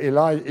 where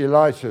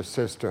Elisha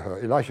says to her,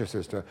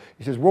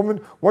 he says, woman,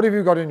 what have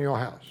you got in your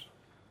house?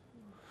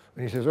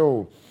 And he says,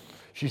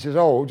 She says,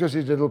 oh, just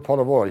this little pot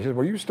of oil. He says,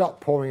 well, you start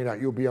pouring it out.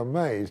 You'll be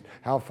amazed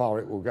how far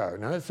it will go.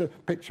 Now, that's a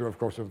picture, of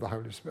course, of the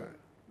Holy Spirit.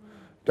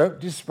 Don't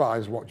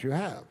despise what you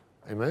have.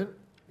 Amen?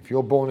 If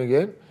you're born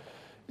again,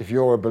 if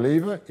you're a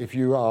believer, if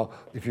you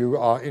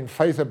are in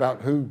faith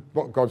about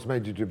what God's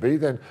made you to be,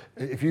 then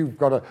if you've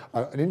got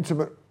an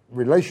intimate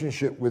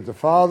relationship with the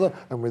Father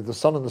and with the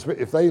Son and the Spirit,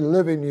 if they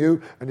live in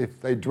you and if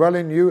they dwell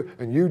in you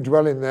and you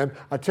dwell in them,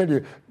 I tell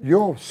you,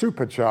 you're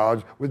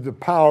supercharged with the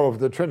power of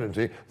the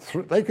Trinity.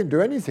 They can do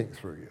anything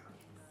through you.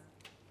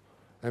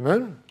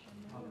 Amen?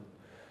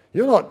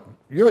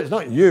 It's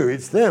not you,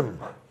 it's them.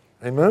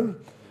 Amen?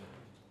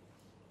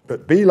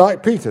 But be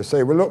like Peter.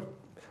 Say, well, look,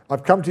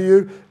 I've come to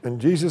you and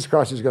Jesus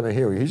Christ is going to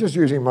heal you. He's just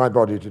using my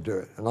body to do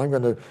it. And I'm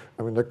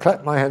going to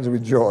clap my hands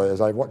with joy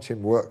as I watch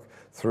him work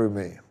through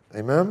me.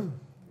 Amen?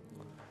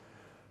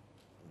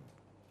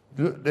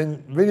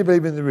 Then really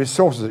believe in the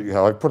resources that you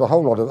have. I've put a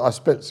whole lot of,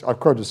 I've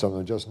quoted some of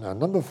them just now.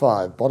 Number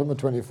 5, bottom of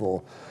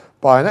 24.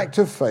 By an act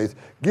of faith,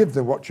 give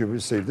them what you've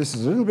received. This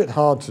is a little bit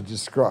hard to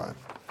describe.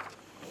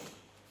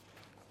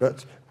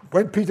 But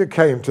when Peter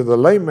came to the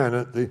lame man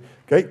at the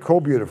gate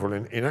called Beautiful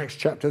in Acts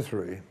chapter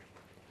 3,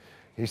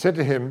 he said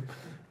to him,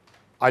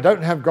 I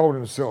don't have gold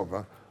and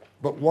silver,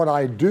 but what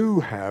I do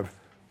have,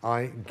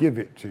 I give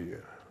it to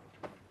you.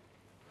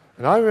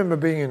 And I remember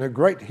being in a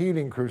great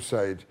healing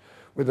crusade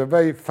with a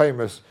very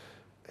famous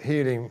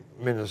healing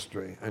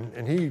ministry.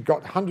 And he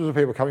got hundreds of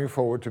people coming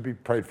forward to be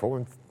prayed for,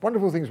 and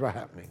wonderful things were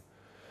happening.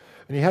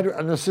 And he had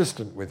an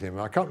assistant with him.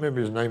 I can't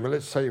remember his name, but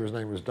let's say his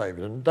name was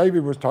David. And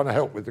David was trying to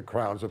help with the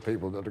crowds of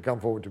people that had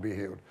come forward to be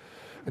healed.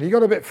 And he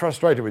got a bit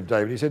frustrated with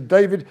David. He said,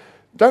 David,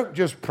 don't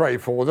just pray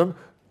for them,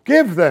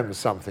 give them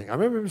something. I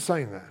remember him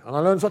saying that. And I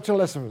learned such a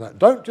lesson from that.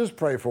 Don't just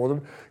pray for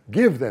them,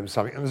 give them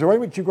something. And there's a way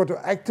in which you've got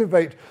to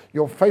activate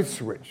your faith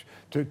switch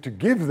to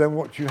give them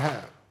what you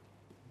have.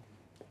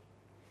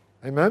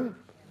 Amen?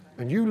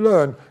 And you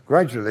learn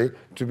gradually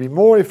to be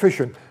more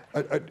efficient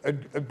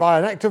by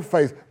an act of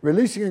faith,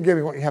 releasing and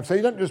giving what you have. So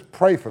you don't just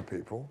pray for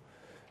people.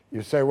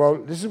 You say, well,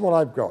 this is what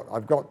I've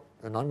got,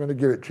 and I'm going to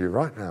give it to you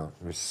right now.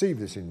 Receive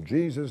this in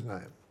Jesus'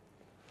 name.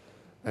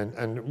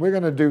 And we're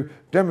going to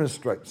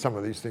demonstrate some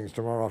of these things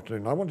tomorrow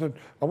afternoon. I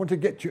want to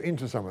get you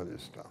into some of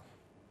this stuff.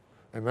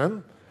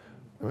 Amen?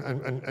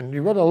 And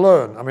you've got to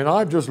learn. I mean,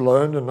 I've just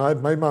learned and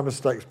I've made my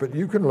mistakes, but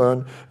you can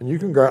learn and you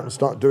can go out and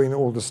start doing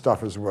all the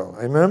stuff as well.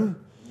 Amen?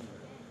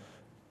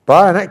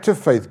 By an act of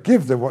faith,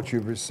 give them what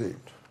you've received.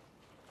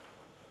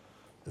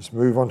 Let's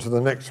move on to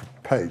the next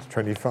page,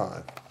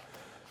 25.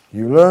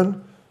 You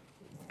learn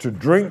to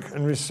drink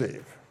and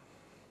receive.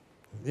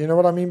 You know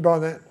what I mean by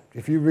that?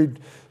 If you read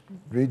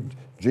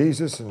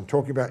Jesus and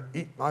talking about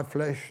eat my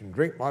flesh and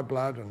drink my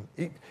blood and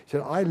eat. He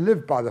said, I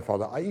live by the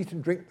Father. I eat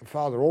and drink the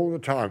Father all the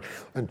time.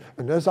 And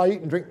as I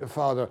eat and drink the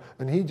Father,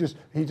 and he just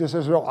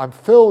says, well, I'm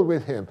filled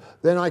with him,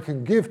 then I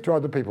can give to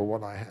other people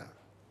what I have.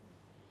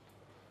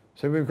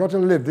 So we've got to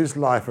live this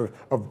life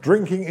of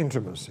drinking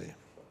intimacy.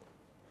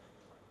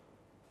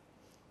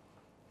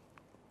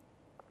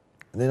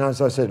 And then,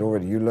 as I said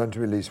already, you learn to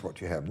release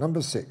what you have.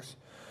 Number 6,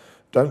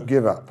 don't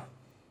give up.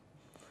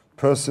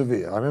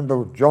 Persevere. I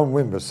remember John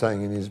Wimber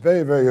saying in his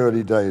very, very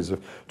early days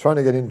of trying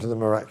to get into the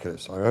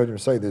miraculous. I heard him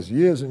say this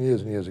years and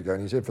years and years ago.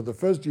 And he said, for the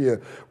first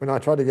year, when I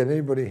tried to get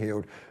anybody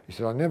healed, he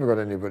said, I never got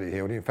anybody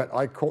healed. In fact,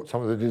 I caught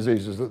some of the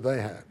diseases that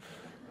they had.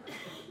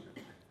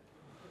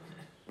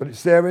 But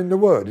it's there in the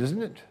Word,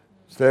 isn't it?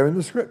 It's there in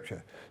the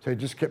Scripture. So he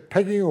just kept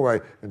pegging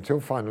away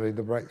until finally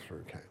the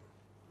breakthrough came.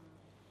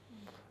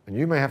 And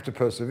you may have to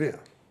persevere.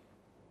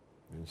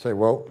 And say,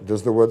 well,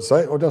 does the Word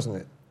say it or doesn't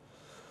it?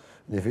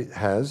 And if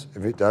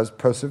it does,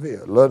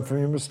 persevere. Learn from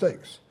your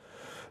mistakes.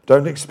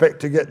 Don't expect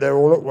to get there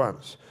all at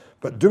once,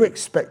 but do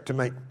expect to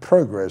make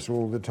progress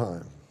all the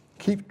time.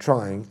 Keep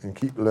trying and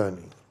keep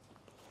learning.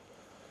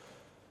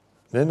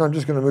 Then I'm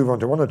just going to move on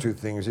to one or two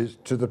things is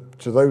to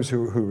those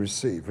who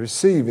receive.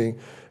 Receiving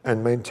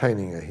and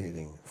maintaining a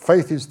healing.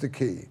 Faith is the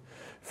key.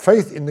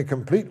 Faith in the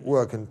complete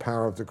work and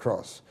power of the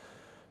cross.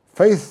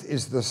 Faith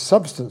is the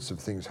substance of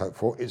things hoped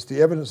for. It's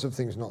the evidence of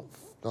things not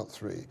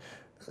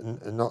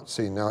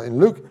seen. Now, in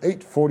Luke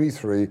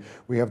 8:43,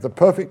 we have the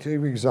perfect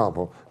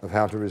example of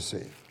how to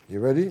receive. You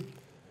ready?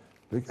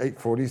 Luke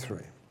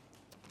 8:43.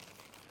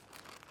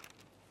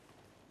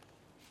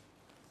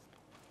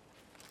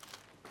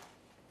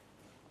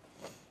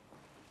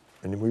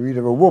 And we read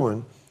of a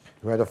woman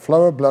who had a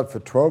flow of blood for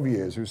 12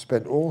 years, who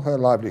spent all her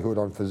livelihood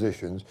on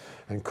physicians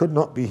and could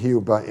not be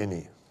healed by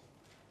any.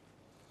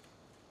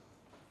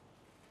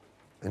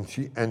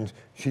 And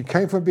she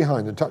came from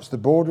behind and touched the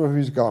border of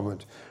his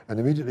garment, and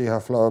immediately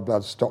her flow of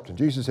blood stopped. And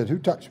Jesus said, who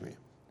touched me?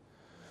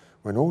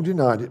 When all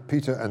denied it,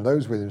 Peter and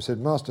those with him said,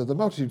 Master, the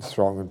multitude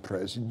throng and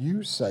press, and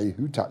you say,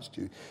 who touched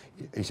you?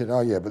 He said, oh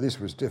yeah, but this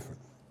was different.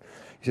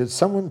 He said,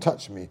 someone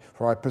touched me,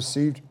 for I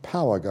perceived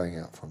power going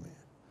out from me.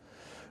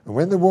 And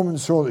when the woman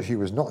saw that she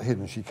was not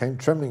hidden, she came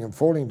trembling and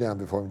falling down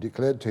before him,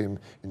 declared to him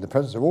in the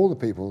presence of all the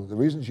people the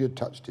reason she had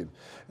touched him,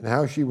 and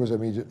how she was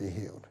immediately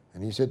healed.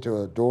 And he said to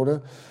her,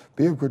 daughter,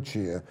 be of good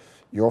cheer,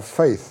 your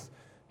faith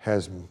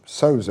has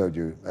sozoed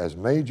you, has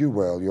made you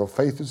well, your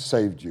faith has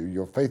saved you,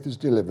 your faith has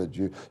delivered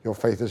you, your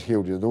faith has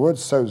healed you. The word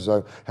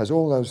sozo has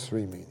all those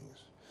three meanings.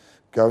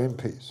 Go in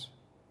peace.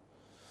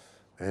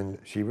 And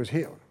she was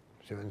healed.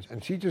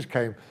 And she just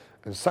came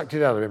and sucked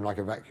it out of him like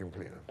a vacuum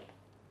cleaner.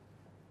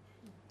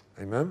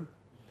 Amen?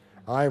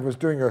 I was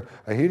doing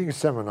a healing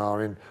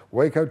seminar in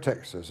Waco,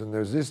 Texas, and there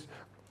was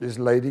this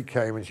lady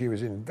came, and she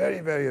was in very,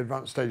 very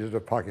advanced stages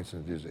of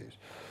Parkinson's disease.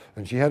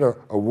 And she had a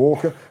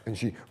walker, and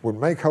she would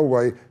make her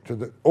way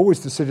always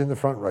to sit in the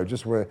front row,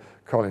 just where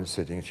Colin's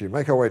sitting. And she'd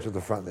make her way to the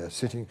front there,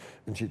 sitting,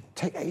 and she'd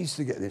take ages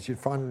to get there. She'd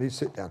finally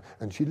sit down,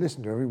 and she'd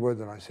listen to every word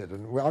that I said.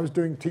 And I was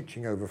doing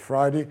teaching over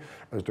Friday,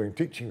 I was doing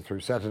teaching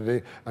through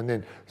Saturday, and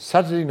then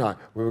Saturday night,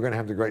 we were going to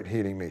have the great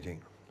healing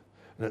meeting.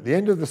 And at the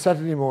end of the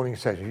Saturday morning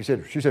session,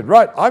 she said,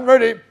 right, I'm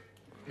ready.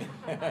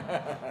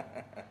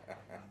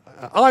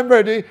 I'm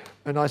ready.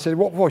 And I said,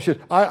 what for? She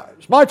said,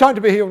 it's my time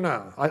to be healed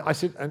now. I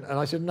said, and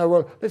I said, no,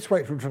 well, let's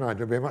wait till tonight.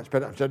 It'll be much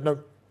better. I said, no,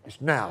 it's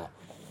now.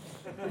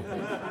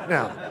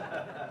 Now.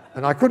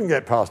 And I couldn't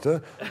get past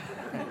her.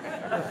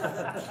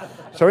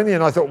 So in the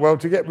end, I thought, well,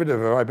 to get rid of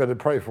her, I better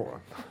pray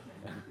for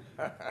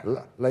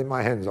her. Lay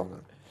my hands on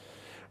her.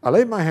 I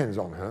laid my hands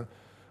on her.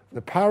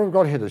 The power of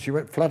God hit her. She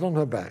went flat on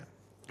her back.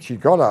 She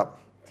got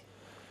up,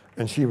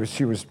 and she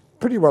was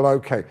pretty well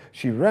okay.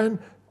 She ran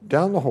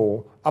down the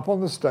hall, up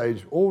on the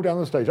stage, all down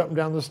the stage, up and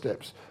down the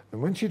steps.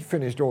 And when she'd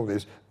finished all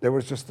this, there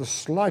was just the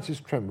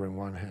slightest tremor in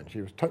one hand.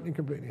 She was totally,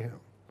 completely healed.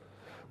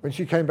 When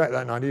she came back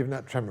that night, even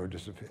that tremor had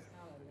disappeared.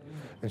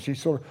 And she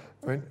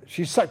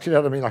she sucked it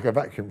out of me like a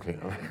vacuum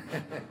cleaner.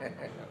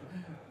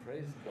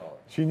 Praise God.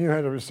 She knew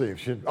how to receive.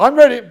 She said, I'm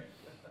ready.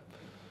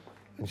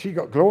 And she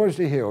got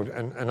gloriously healed,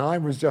 and I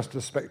was just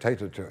a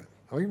spectator to it.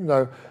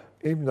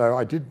 Even though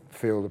I did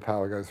feel the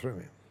power go through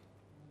me.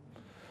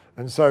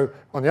 And so,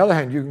 on the other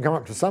hand, you can come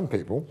up to some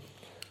people,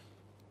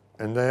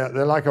 and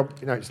they're like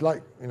it's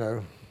like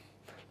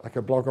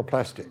a block of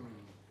plastic.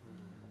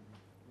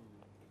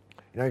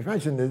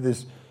 Imagine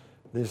that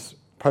this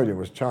podium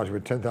was charged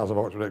with 10,000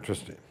 volts of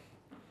electricity.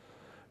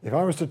 If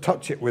I was to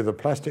touch it with a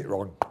plastic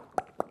rod,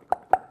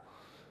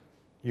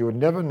 you would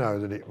never know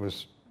that it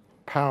was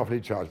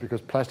powerfully charged,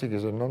 because plastic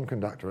is a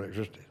non-conductor of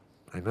electricity.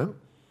 Amen?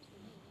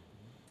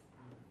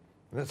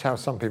 And that's how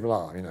some people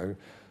are,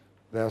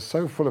 They are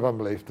so full of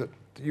unbelief that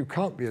you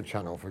can't be a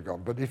channel for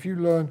God. But if you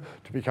learn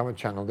to become a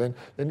channel, then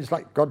it's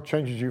like God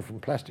changes you from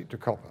plastic to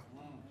copper.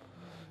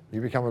 You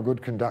become a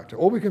good conductor.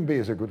 All we can be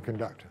is a good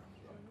conductor.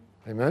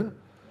 Amen?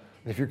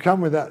 And if you come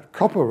with that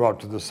copper rod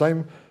to the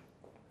same,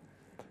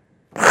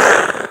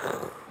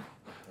 the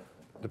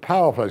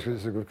power flows because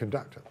it's a good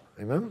conductor.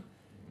 Amen?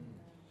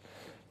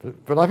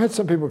 But I've had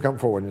some people come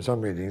forward in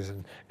some meetings,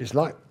 and it's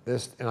like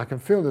this, and I can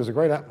feel there's a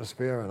great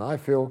atmosphere, and I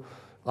feel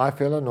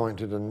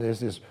anointed, and there's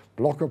this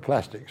block of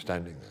plastic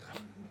standing there.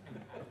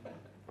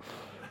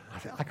 I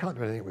said, I can't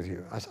do anything with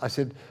you. I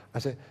said,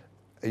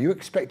 are you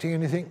expecting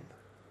anything?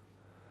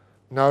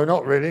 No,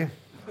 not really.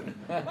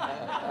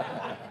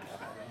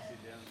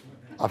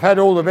 I've had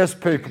all the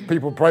best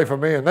people pray for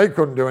me, and they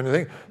couldn't do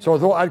anything, so I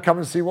thought I'd come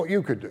and see what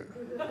you could do.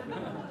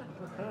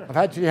 I've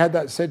actually had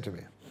that said to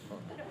me.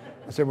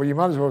 I said, well, you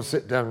might as well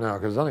sit down now,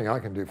 because there's nothing I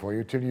can do for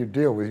you till you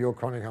deal with your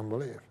chronic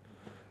unbelief.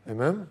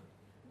 Amen?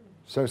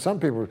 So some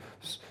people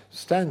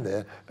stand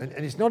there, and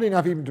it's not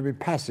enough even to be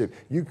passive.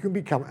 You can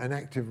become an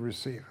active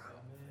receiver.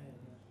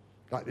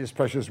 Like this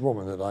precious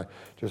woman that I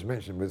just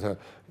mentioned with her,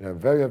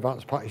 very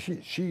advanced part.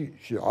 She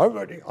I'm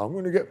ready. I'm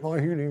going to get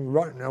my healing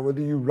right now, whether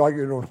you like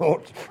it or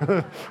not.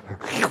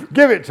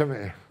 Give it to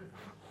me.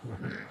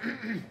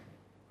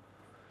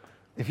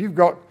 If you've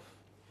got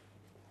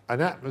an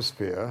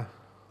atmosphere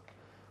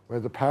where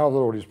the power of the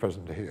Lord is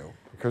present to heal,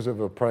 because of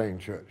a praying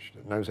church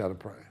that knows how to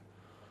pray,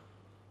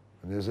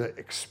 and there's an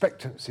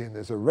expectancy, and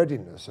there's a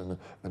readiness, and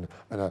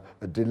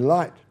a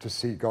delight to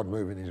see God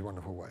move in these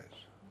wonderful ways.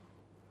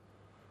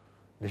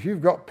 And if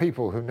you've got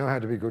people who know how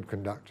to be good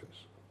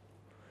conductors,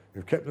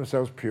 who've kept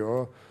themselves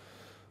pure,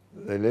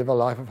 they live a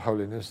life of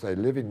holiness, they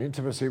live in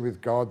intimacy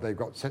with God, they've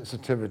got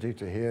sensitivity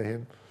to hear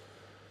Him,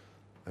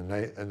 and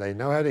they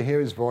know how to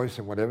hear His voice,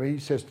 and whatever He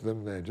says to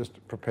them, they're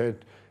just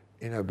prepared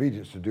in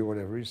obedience to do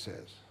whatever He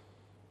says.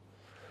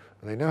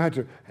 And they know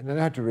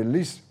how to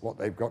release what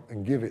they've got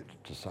and give it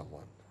to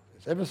someone.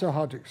 It's ever so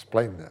hard to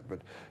explain that,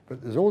 but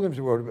there's all this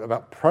word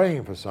about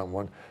praying for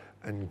someone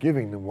and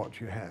giving them what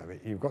you have.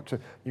 You've got to.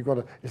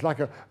 It's like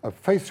a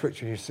faith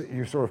switch, and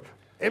you sort of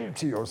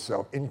empty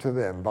yourself into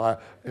them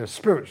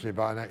spiritually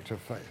by an act of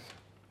faith,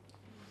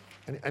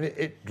 and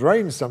it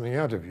drains something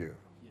out of you.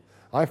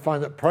 I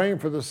find that praying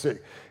for the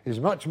sick is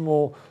much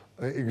more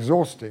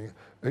exhausting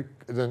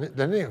than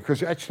anything,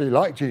 because actually,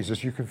 like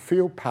Jesus, you can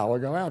feel power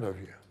go out of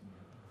you.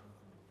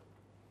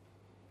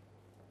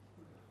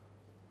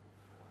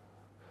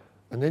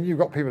 And then you've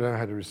got people who know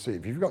how to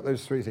receive. If you've got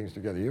those three things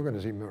together, you're going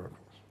to see miracles.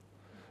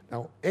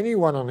 Now,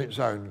 anyone on its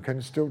own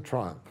can still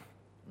triumph.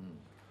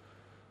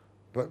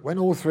 But when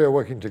all three are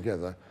working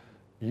together,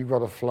 you've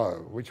got a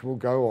flow, which will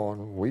go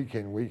on week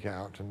in, week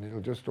out, and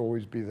it'll just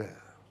always be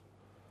there.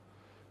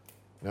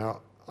 Now,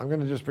 I'm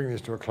going to just bring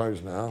this to a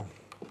close now.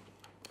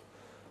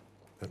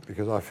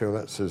 because I feel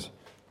that's as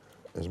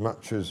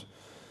much as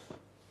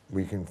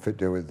we can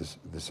deal with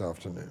this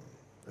afternoon.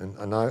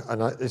 And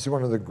this is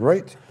one of the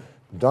great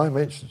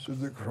dimensions of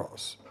the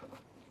cross.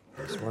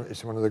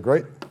 It's one of the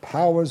great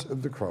powers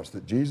of the cross,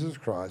 that Jesus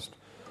Christ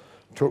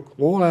took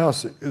all our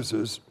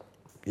sicknesses,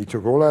 he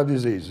took all our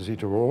diseases, he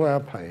took all our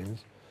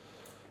pains,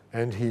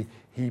 and he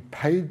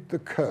paid the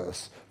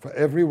curse for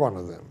every one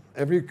of them.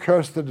 Every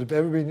curse that had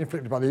ever been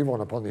inflicted by the evil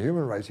one upon the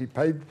human race, he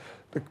paid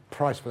the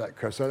price for that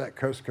curse, so that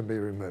curse can be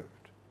removed.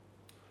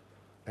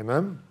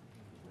 Amen?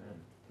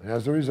 And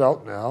as a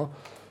result now,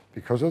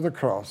 because of the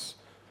cross,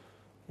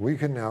 we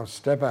can now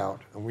step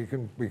out and we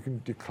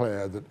can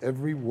declare that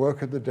every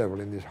work of the devil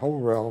in this whole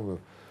realm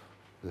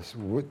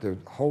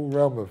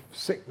of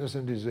sickness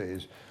and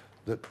disease,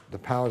 that the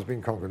power has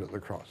been conquered at the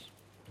cross.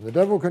 And the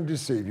devil can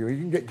deceive you. He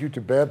can get you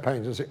to bear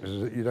pains and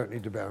sicknesses that you don't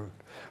need to bear.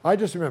 I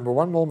just remember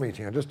one more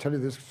meeting. I'll just tell you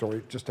this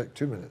story. Just take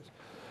 2 minutes.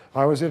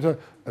 I was at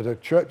a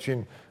church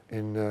in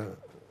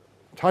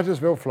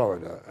Titusville,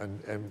 Florida,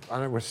 and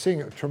I was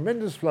seeing a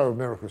tremendous flow of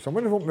miracles. Some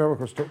wonderful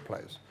miracles took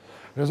place.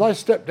 And as I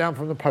stepped down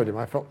from the podium,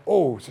 I felt,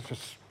 such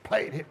a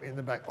pain hit me in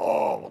the back.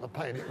 Oh, what a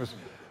pain it was.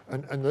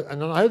 And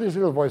then I heard this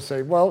little voice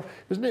say, well,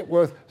 isn't it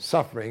worth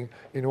suffering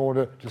in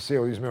order to see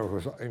all these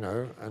miracles?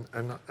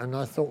 And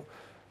I thought,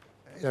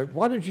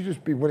 why don't you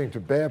just be willing to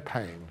bear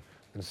pain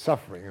and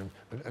suffering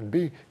and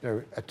be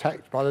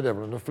attacked by the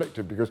devil and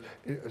afflicted,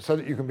 so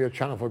that you can be a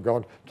channel for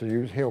God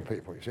to heal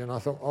people, you see. And I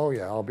thought,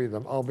 I'll be the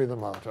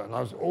martyr. And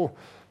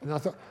I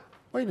thought,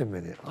 wait a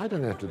minute, I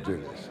don't have to do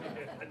this.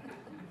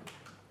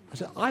 I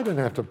said, I don't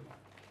have to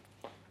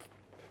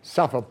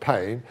suffer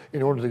pain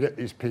in order to get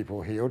these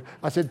people healed.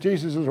 I said,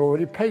 Jesus has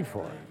already paid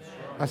for it.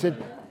 I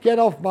said, get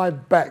off my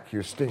back,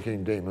 you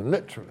stinking demon,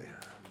 literally.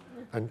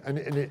 And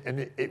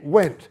it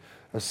went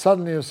as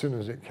suddenly as soon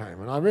as it came.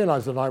 And I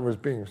realized that I was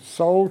being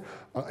sold.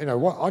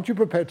 Aren't you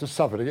prepared to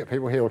suffer to get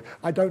people healed?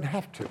 I don't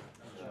have to.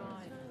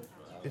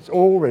 It's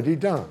already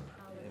done.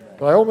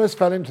 But I almost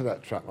fell into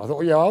that trap. I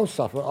thought, I'll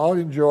suffer, I'll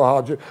endure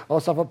hardship,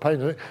 I'll suffer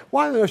pain.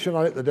 Why on earth should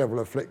I let the devil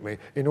afflict me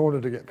in order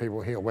to get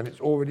people healed when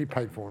it's already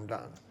paid for and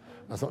done?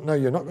 I thought, no,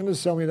 you're not going to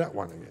sell me that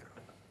one again.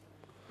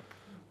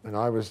 And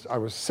I was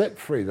set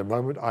free the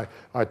moment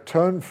I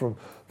turned from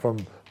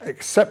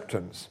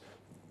acceptance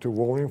to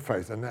warring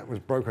faith, and that was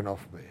broken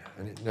off me,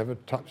 and it never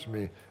touched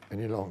me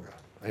any longer.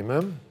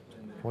 Amen?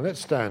 Well,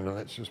 let's stand and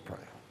let's just pray.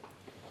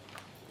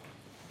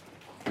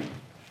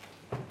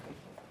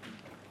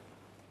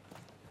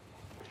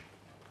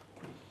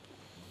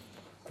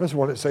 First of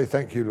all, let's say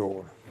thank you,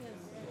 Lord,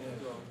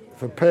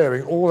 for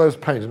bearing all those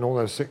pains and all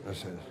those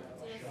sicknesses.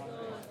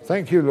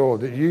 Thank you,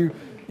 Lord, that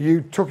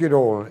you took it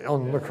all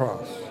on the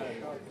cross.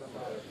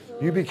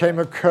 You became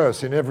a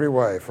curse in every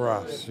way for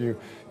us. You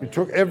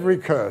took every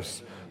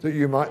curse that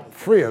you might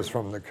free us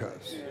from the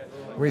curse.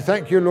 We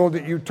thank you, Lord,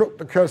 that you took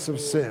the curse of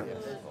sin.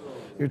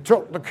 You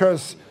took the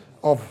curse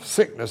of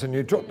sickness, and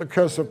you took the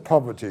curse of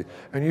poverty,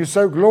 and you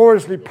so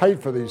gloriously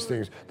paid for these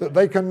things that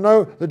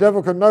the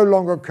devil can no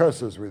longer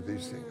curse us with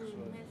these things.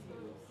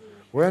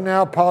 We're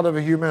now part of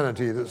a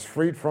humanity that's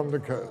freed from the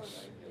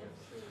curse.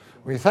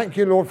 We thank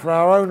you, Lord, for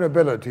our own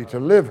ability to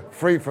live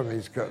free from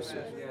these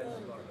curses.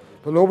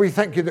 But Lord, we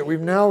thank you that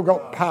we've now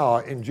got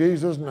power in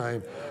Jesus'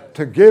 name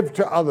to give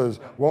to others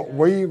what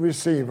we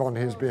receive on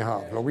his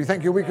behalf. Lord, we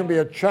thank you we can be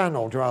a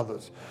channel to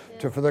others,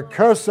 for the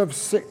curse of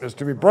sickness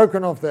to be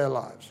broken off their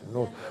lives. And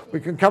Lord, we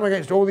can come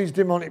against all these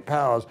demonic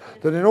powers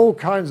that in all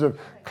kinds of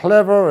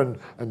clever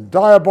and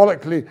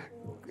diabolically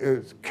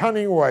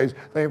cunning ways,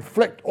 they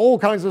inflict all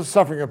kinds of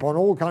suffering upon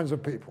all kinds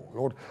of people,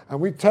 Lord. And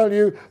we tell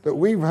you that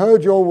we've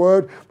heard your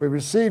word, we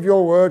receive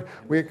your word,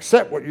 we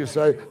accept what you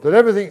say, that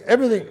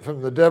everything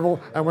from the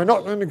devil, and we're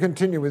not going to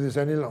continue with this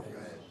any longer.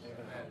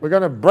 We're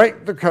going to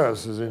break the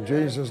curses in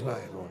Jesus' name,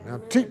 Lord.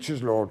 Now teach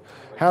us, Lord,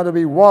 how to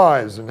be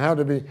wise and how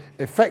to be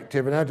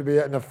effective and how to be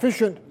an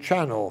efficient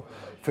channel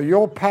for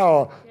your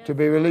power to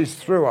be released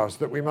through us,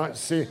 that we might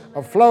see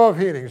a flow of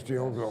healings to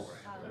your glory.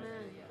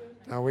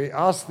 Now we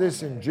ask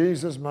this in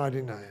Jesus'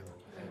 mighty name.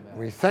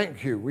 We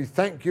thank you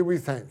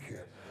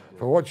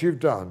for what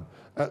you've done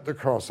at the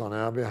cross on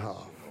our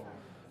behalf.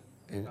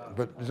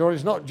 But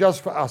it's not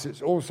just for us,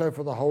 it's also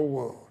for the whole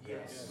world.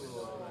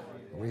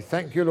 We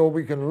thank you, Lord,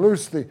 we can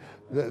loose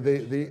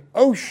the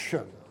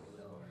ocean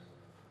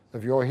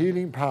of your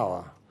healing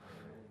power.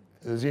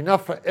 There's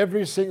enough for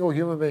every single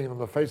human being on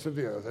the face of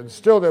the earth, and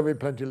still there'll be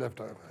plenty left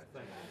over.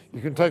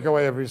 You can take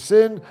away every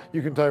sin,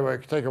 you can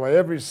take away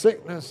every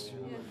sickness,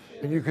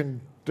 and you can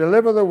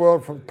deliver the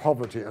world from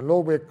poverty. And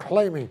Lord, we're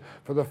claiming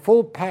for the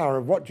full power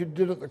of what you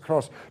did at the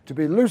cross to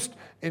be loosed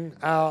in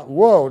our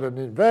world and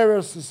in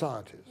various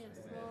societies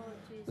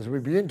as we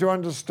begin to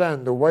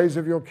understand the ways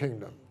of your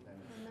kingdom.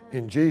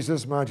 In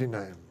Jesus' mighty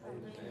name.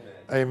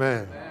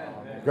 Amen.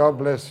 God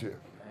bless you.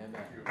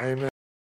 Amen.